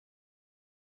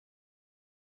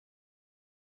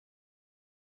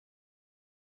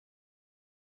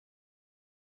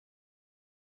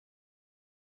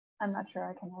 I'm not sure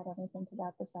I can add anything to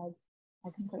that besides I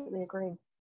completely agree.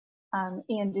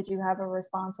 Ian, did you have a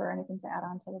response or anything to add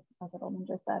on to what Professor Goldman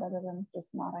just said other than just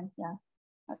nodding? Yeah,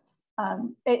 that's,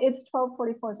 it's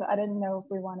 12:44, so I didn't know if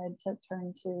we wanted to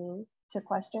turn to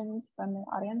questions from the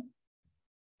audience.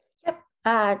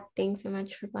 Yep, thanks so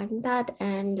much for flagging that.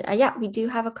 And yeah, we do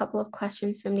have a couple of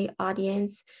questions from the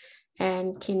audience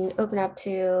and can open up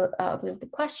the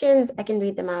questions. I can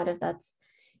read them out if that's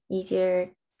easier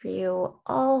for you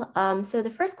all. So the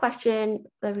first question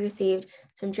that we received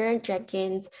is from Jared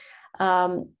Jenkins.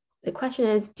 The question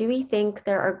is, do we think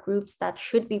there are groups that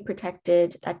should be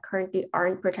protected that currently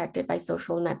aren't protected by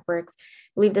social networks?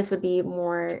 I believe this would be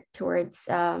more towards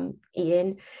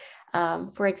Ian.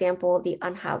 For example, the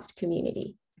unhoused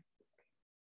community.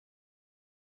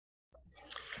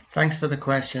 Thanks for the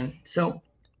question. So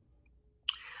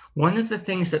one of the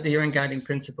things that the UN Guiding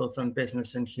Principles on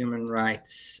Business and Human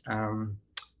Rights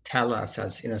tell us,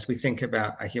 as we think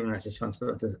about our human rights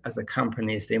responsibility as a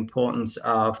company, is the importance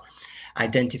of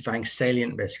identifying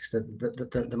salient risks,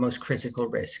 the most critical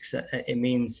risks. It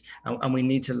means, and we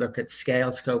need to look at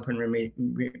scale, scope, and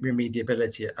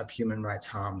remediability of human rights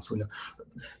harms. We know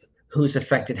who's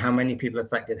affected, how many people are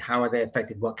affected, how are they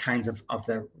affected, what kinds of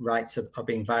their rights are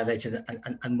being violated,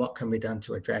 and what can be done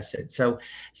to address it. So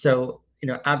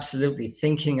absolutely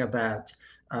thinking about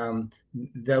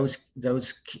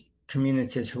those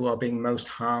communities who are being most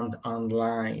harmed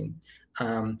online,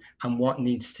 and what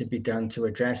needs to be done to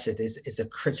address it is a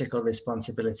critical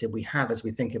responsibility we have as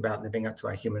we think about living up to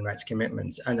our human rights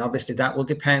commitments. And obviously that will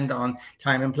depend on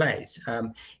time and place.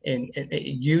 It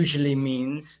usually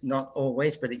means, not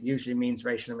always, but it usually means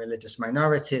racial and religious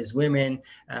minorities, women,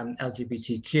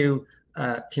 LGBTQ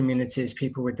communities,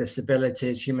 people with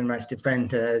disabilities, human rights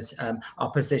defenders,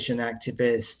 opposition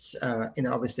activists.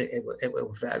 Obviously it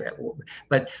will vary,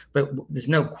 but there's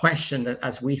no question that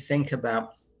as we think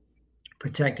about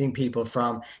protecting people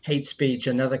from hate speech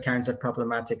and other kinds of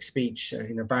problematic speech,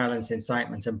 violence,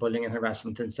 incitement, and bullying and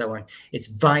harassment, and so on, it's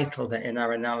vital that in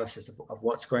our analysis of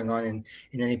what's going on in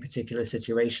any particular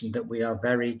situation, that we are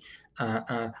very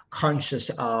conscious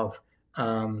of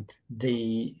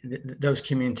those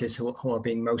communities who are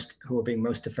being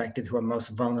most affected, who are most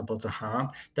vulnerable to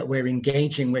harm, that we're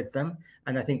engaging with them.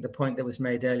 And I think the point that was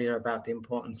made earlier about the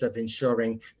importance of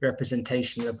ensuring the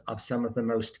representation of some of the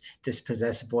most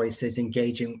dispossessed voices,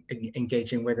 engaging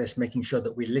with us, making sure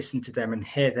that we listen to them and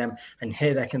hear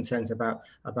their concerns about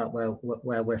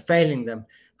where we're failing them,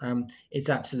 is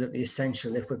absolutely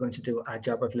essential if we're going to do our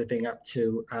job of living up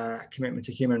to commitment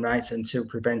to human rights and to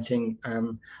preventing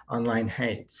online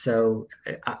hate. So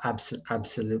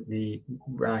absolutely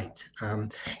right.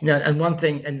 And one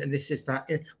thing, and this is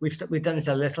we've done this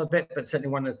a little bit, but certainly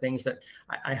one of the things that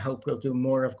I hope we'll do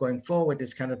more of going forward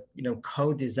is kind of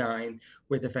co-design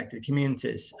with affected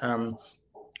communities.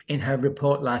 In her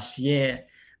report last year,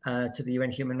 to the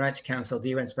UN Human Rights Council, the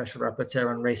UN Special Rapporteur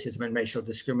on Racism and Racial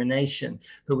Discrimination,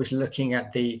 who was looking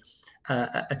at the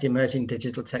emerging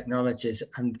digital technologies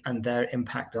and their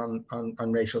impact on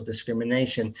racial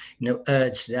discrimination,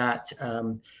 urged that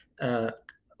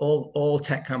all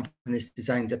tech companies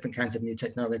designing different kinds of new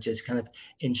technologies kind of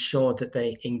ensured that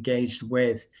they engaged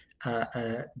with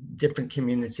different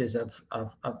communities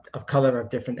of color, of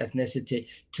different ethnicity,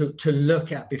 to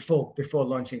look at before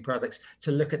launching products,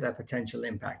 to look at their potential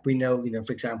impact. We know,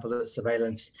 for example,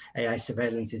 that AI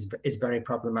surveillance is very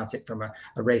problematic from a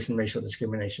race and racial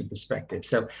discrimination perspective.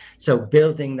 So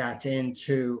building that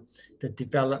into the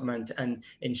development and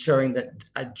ensuring that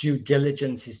a due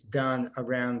diligence is done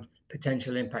around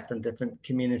potential impact on different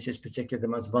communities, particularly the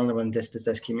most vulnerable and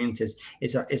dispossessed communities,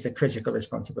 is a critical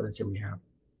responsibility we have.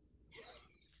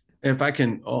 If I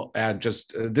can add,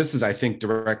 this is, I think,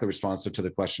 directly responsive to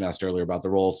the question asked earlier about the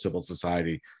role of civil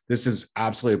society. This is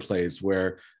absolutely a place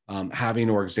where having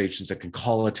organizations that can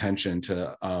call attention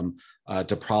to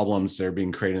problems that are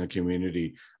being created in the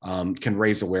community can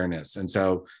raise awareness. And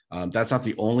so that's not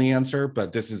the only answer,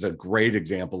 but this is a great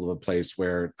example of a place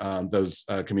where those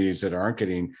communities that aren't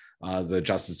getting the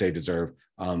justice they deserve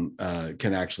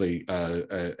can actually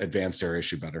advance their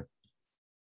issue better.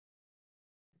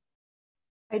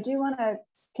 I do want to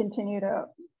continue to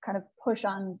kind of push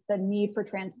on the need for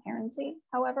transparency,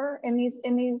 however, in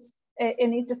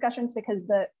these discussions, because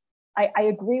I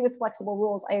agree with flexible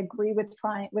rules. I agree with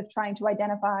trying to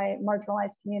identify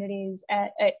marginalized communities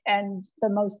and the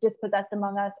most dispossessed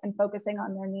among us and focusing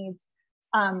on their needs.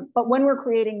 But when we're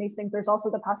creating these things, there's also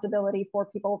the possibility for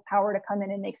people of power to come in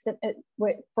and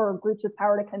for groups of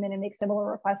power to come in and make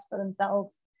similar requests for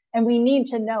themselves. And we need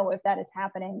to know if that is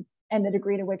happening, and the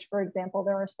degree to which, for example,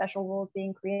 there are special rules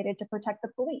being created to protect the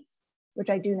police, which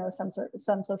I do know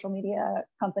some social media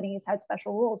companies had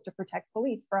special rules to protect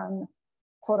police from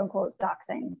quote unquote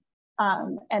doxing.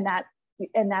 And that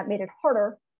made it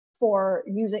harder for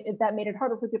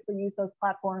people to use those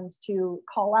platforms to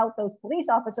call out those police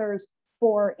officers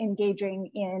for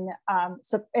engaging in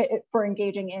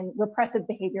repressive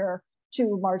behavior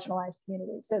to marginalized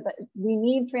communities. So that we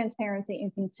need transparency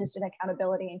and consistent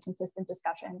accountability and consistent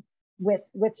discussion with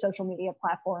social media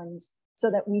platforms, so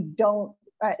that we don't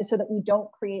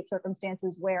create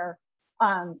circumstances where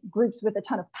groups with a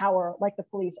ton of power, like the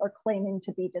police, are claiming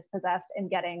to be dispossessed and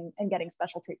getting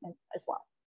special treatment as well.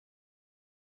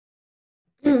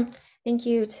 Thank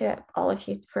you to all of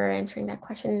you for answering that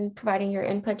question, providing your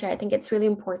input. I think it's really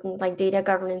important. Like, data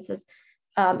governance is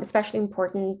especially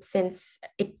important since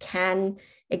it can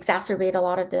exacerbate a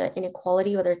lot of the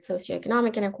inequality, whether it's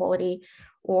socioeconomic inequality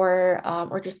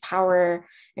or just power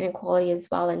inequality as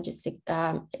well, and just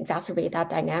exacerbate that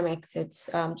dynamic. So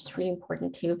it's just really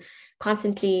important to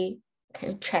constantly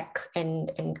kind of check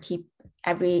and keep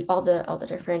all the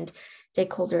different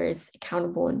stakeholders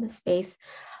accountable in the space.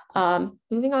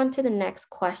 Moving on to the next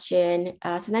question.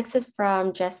 So next is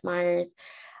from Jess Myers.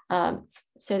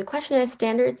 So the question is,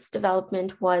 standards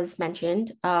development was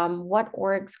mentioned. What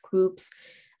orgs, groups,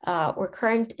 or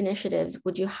current initiatives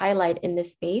would you highlight in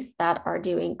this space that are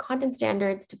doing content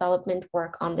standards development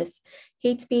work on this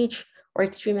hate speech or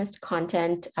extremist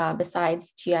content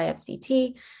besides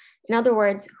GIFCT? In other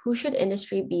words, who should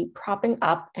industry be propping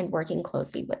up and working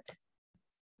closely with?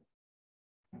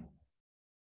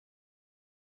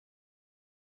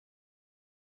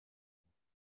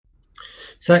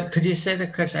 So could you say the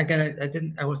question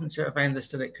again? I wasn't sure if I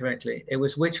understood it correctly. It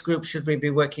was, which group should we be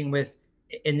working with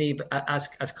in the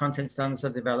as content standards are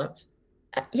developed?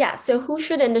 Yeah, so who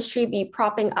should industry be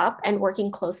propping up and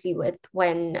working closely with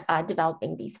when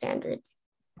developing these standards?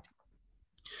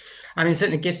 I mean,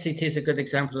 certainly GIFCT is a good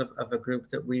example of a group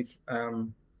that we've,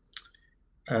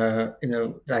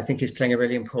 that I think is playing a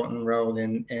really important role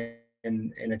in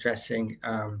addressing,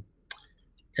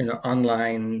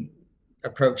 online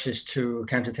approaches to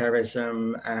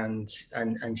counterterrorism and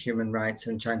human rights,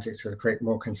 and trying to sort of create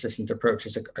more consistent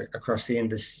approaches across the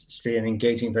industry, and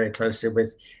engaging very closely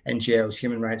with NGOs,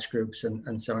 human rights groups,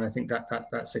 and so on. I think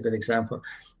that's a good example.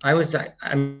 As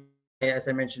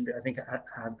I mentioned, I think it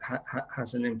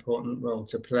has an important role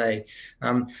to play.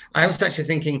 I was actually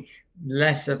thinking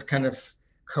less of kind of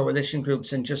coalition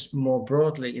groups and just more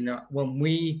broadly, when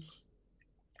we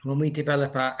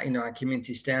develop our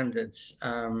community standards,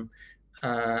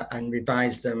 and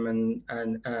revise them, and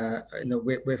on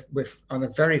a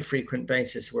very frequent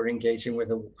basis, we're engaging with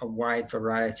a wide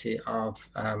variety of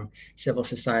civil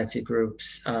society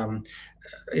groups,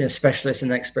 specialists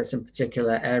and experts in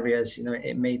particular areas.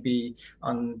 It may be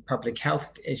on public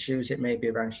health issues, it may be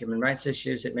around human rights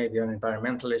issues, it may be on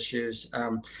environmental issues.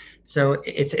 So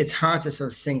it's hard to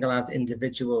sort of single out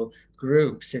individual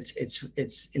groups.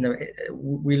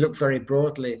 We look very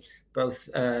broadly, both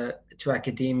to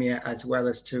academia as well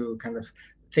as to kind of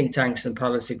think tanks and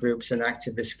policy groups and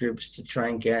activist groups, to try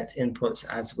and get inputs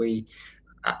as we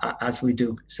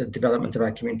do sort of development of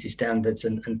our community standards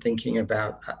and thinking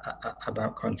about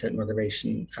content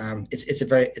moderation.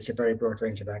 It's a very broad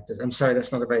range of actors. I'm sorry,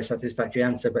 that's not a very satisfactory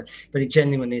answer, but it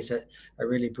genuinely is a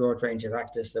really broad range of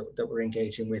actors that we're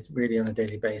engaging with really on a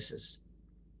daily basis.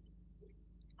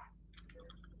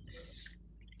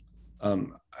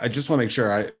 I just want to make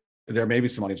sure there may be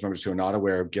some audience members who are not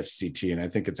aware of GIFCT, and I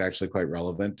think it's actually quite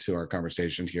relevant to our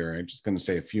conversation here. I'm just going to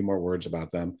say a few more words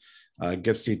about them.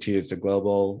 GIFCT is a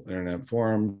global internet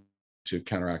forum to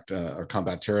counteract or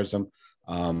combat terrorism.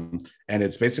 And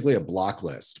it's basically a block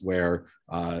list where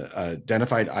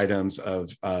identified items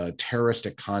of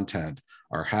terroristic content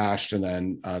are hashed, and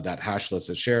then that hash list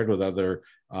is shared with other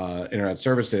internet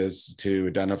services to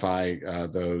identify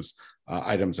those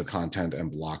items of content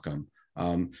and block them.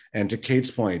 And to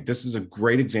Kate's point, this is a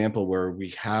great example where we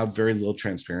have very little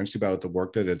transparency about the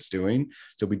work that it's doing.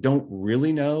 So we don't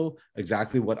really know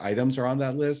exactly what items are on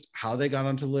that list, how they got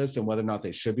onto the list, and whether or not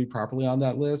they should be properly on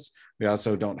that list. We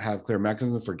also don't have clear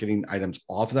mechanisms for getting items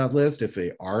off that list if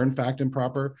they are in fact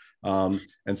improper. And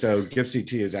so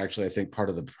GIFCT is actually, I think, part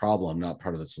of the problem, not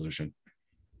part of the solution.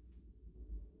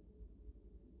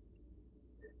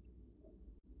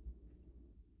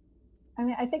 I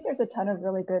mean, I think there's a ton of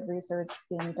really good research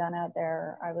being done out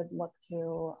there. I would look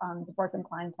to the Berkman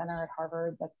Klein Center at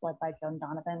Harvard that's led by Joan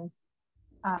Donovan.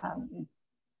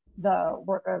 The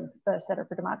work of the Center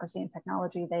for Democracy and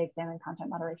Technology, they examine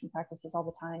content moderation practices all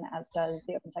the time, as does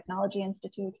the Open Technology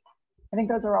Institute. I think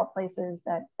those are all places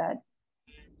that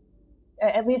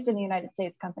at least in the United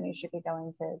States, companies should be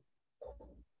going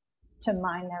to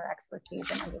mine their expertise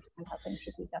and understand how things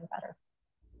should be done better.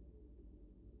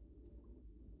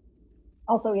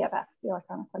 Also, EFF, the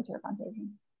Electronic Frontier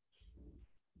Foundation.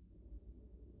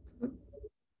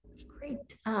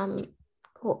 Great.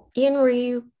 Cool. Ian, were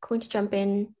you going to jump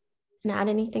in and add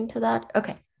anything to that?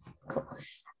 Okay, cool.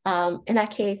 In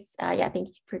that case, yeah, thank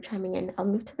you for chiming in. I'll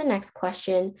move to the next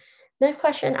question. The next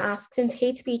question asks, since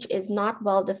hate speech is not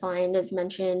well defined, as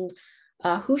mentioned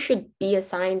who should be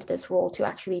assigned this role to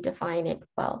actually define it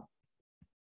well?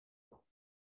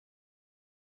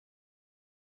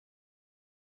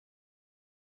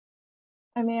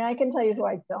 I mean, I can tell you who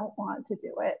I don't want to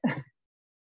do it.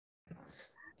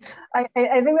 I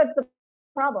think that's the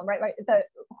problem, right?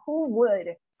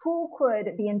 Who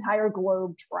could the entire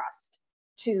globe trust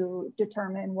to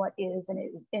determine what is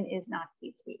and is not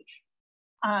hate speech?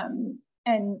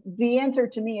 And the answer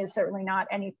to me is certainly not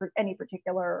any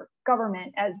particular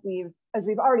government, as we've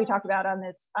already talked about on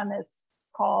this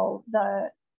call.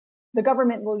 The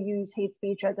government will use hate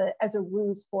speech as a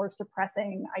ruse for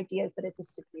suppressing ideas that it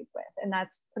disagrees with, and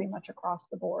that's pretty much across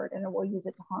the board. And it will use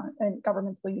it to harm, and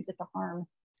governments will use it to harm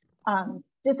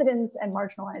dissidents and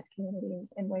marginalized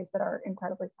communities in ways that are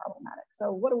incredibly problematic.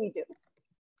 So what do we do?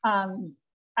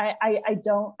 I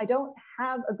don't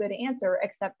have a good answer,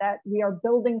 except that we are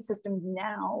building systems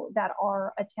now that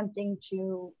are attempting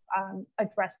to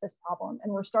address this problem,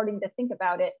 and we're starting to think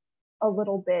about it a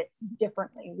little bit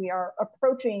differently. We are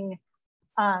approaching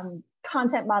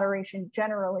content moderation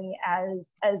generally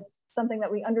as something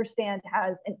that we understand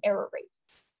has an error rate,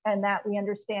 and that we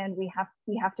understand we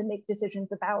have to make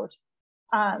decisions about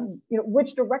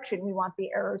which direction we want the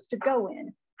errors to go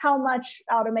in, how much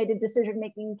automated decision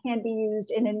making can be used,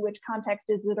 and in which context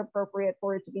is it appropriate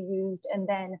for it to be used, and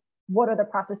then what are the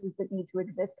processes that need to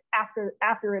exist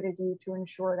after it is used to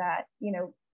ensure that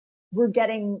we're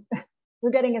getting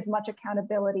as much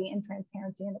accountability and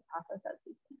transparency in the process as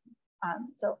we can.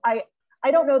 So I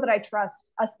don't know that I trust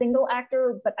a single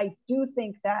actor, but I do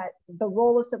think that the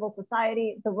role that civil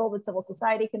society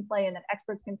can play, and that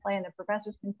experts can play, and that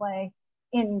professors can play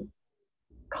in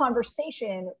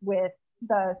conversation with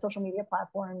the social media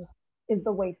platforms is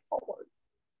the way forward.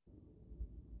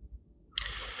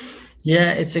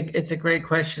 Yeah, it's a great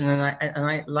question, and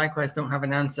I likewise don't have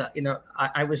an answer.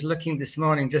 I was looking this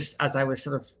morning, just as I was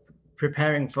sort of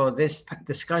preparing for this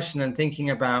discussion and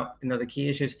thinking about the key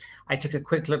issues. I took a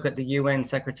quick look at the UN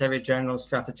Secretary General's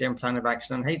strategy and plan of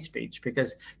action on hate speech,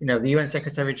 because the UN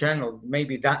Secretary General,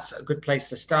 maybe that's a good place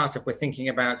to start if we're thinking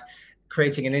about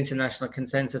creating an international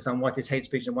consensus on what is hate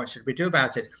speech and what should we do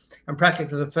about it. And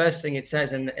practically the first thing it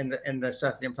says in the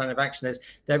strategy and plan of action is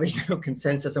there is no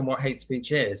consensus on what hate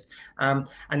speech is. And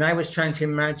I was trying to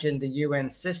imagine the UN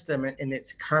system in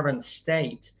its current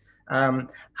state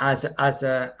as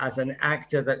an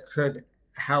actor that could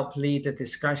help lead a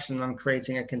discussion on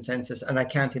creating a consensus, and I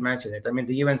can't imagine it. I mean,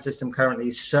 the UN system currently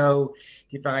is so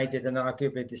divided and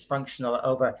arguably dysfunctional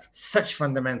over such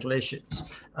fundamental issues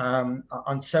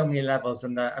on so many levels,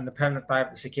 and the Permanent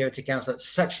Private Security Council at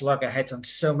such loggerheads on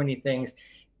so many things.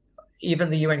 Even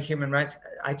the UN human rights,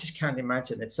 I just can't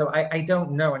imagine it. So I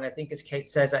don't know, and I think, as Kate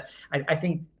says, I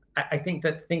think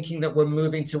that thinking that we're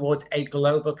moving towards a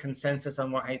global consensus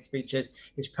on what hate speech is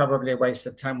probably a waste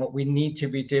of time. What we need to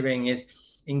be doing is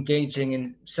engaging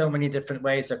in so many different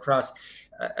ways across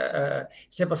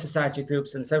civil society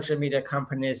groups and social media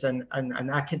companies and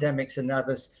academics and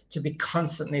others, to be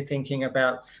constantly thinking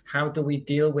about how do we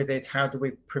deal with it, how do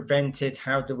we prevent it,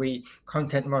 how do we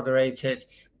content moderate it,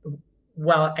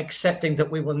 while accepting that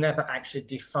we will never actually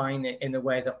define it in a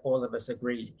way that all of us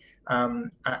agree.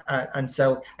 And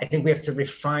so I think we have to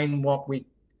refine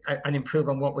and improve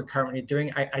on what we're currently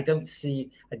doing. I don't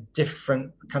see a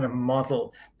different kind of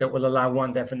model that will allow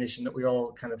one definition that we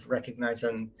all kind of recognize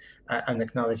and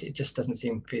acknowledge. It just doesn't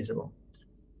seem feasible.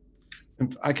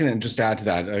 I can just add to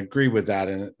that. I agree with that.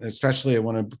 And especially I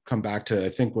want to come back to, I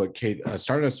think, what Kate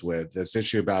started us with, this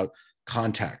issue about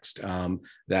context,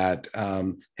 that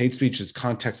hate speech is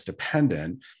context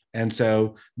dependent. And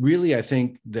so really, I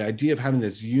think the idea of having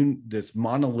this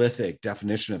monolithic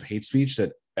definition of hate speech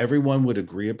that everyone would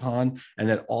agree upon and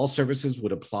that all services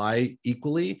would apply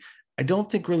equally, I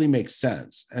don't think really makes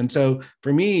sense. And so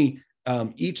for me,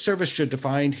 each service should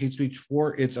define hate speech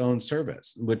for its own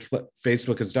service, which what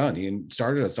Facebook has done. He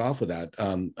started us off with that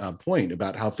point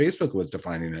about how Facebook was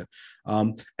defining it.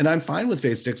 And I'm fine with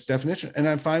Facebook's definition, and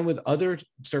I'm fine with other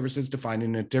services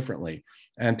defining it differently.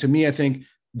 And to me, I think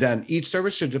then each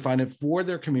service should define it for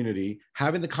their community,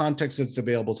 having the context that's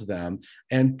available to them,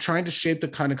 and trying to shape the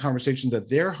kind of conversation that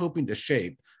they're hoping to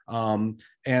shape.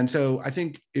 And so I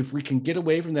think if we can get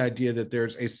away from the idea that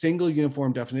there's a single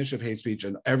uniform definition of hate speech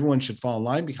and everyone should fall in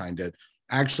line behind it,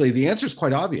 actually the answer is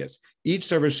quite obvious. Each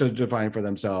service should define for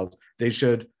themselves. They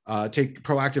should take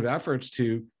proactive efforts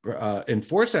to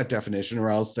enforce that definition, or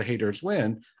else the haters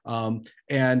win.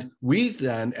 And we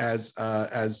then, as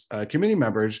community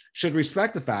members, should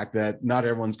respect the fact that not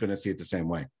everyone's going to see it the same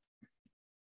way.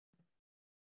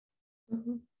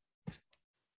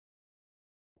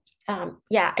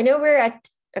 Yeah, I know we're at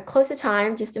close to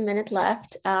time, just a minute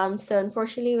left. So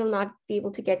unfortunately, we'll not be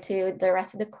able to get to the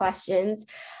rest of the questions.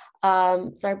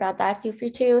 Sorry about that. Feel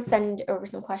free to send over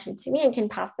some questions to me and can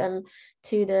pass them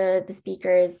to the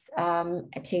speakers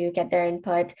to get their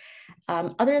input.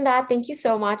 Other than that, thank you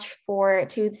so much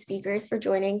to the speakers for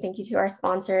joining. Thank you to our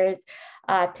sponsors,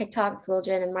 TikTok,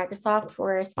 Zwiljan, and Microsoft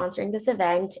for sponsoring this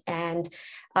event. And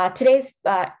today's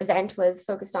event was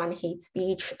focused on hate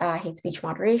speech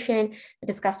moderation. We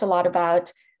discussed a lot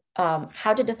about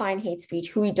how to define hate speech,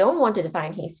 who we don't want to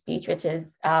define hate speech, which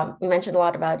is, we mentioned a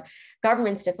lot about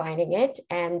governments defining it.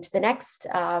 And the next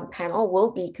panel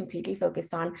will be completely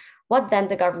focused on what then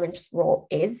the government's role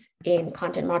is in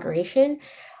content moderation.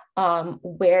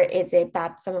 Where is it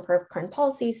that some of our current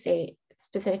policies, say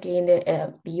specifically in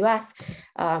the US,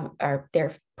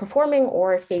 they're performing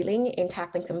or failing in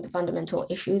tackling some of the fundamental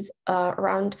issues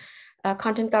around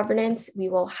content governance. We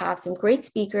will have some great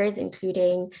speakers,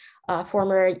 including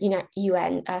former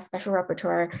UN Special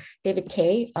Rapporteur David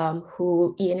Kaye,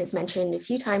 who Ian has mentioned a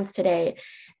few times today.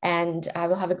 And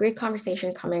we'll have a great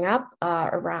conversation coming up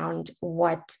around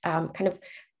what kind of,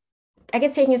 I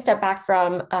guess, taking a step back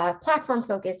from platform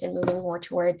focused and moving more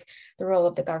towards the role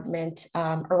of the government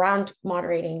around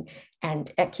moderating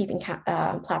and keeping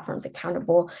platforms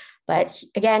accountable. But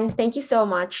again, thank you so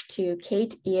much to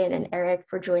Kate, Ian, and Eric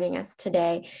for joining us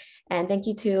today. And thank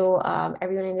you to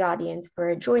everyone in the audience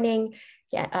for joining.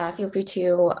 Yeah, feel free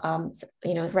to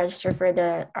register for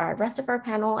the rest of our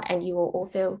panel, and you will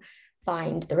also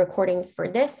find the recording for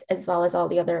this as well as all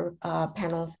the other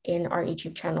panels in our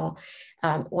YouTube channel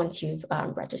once you've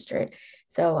registered.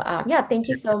 So yeah, thank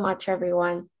you so much,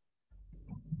 everyone.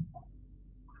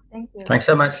 Thank you. Thanks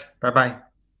so much. Bye-bye.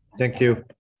 Thank you.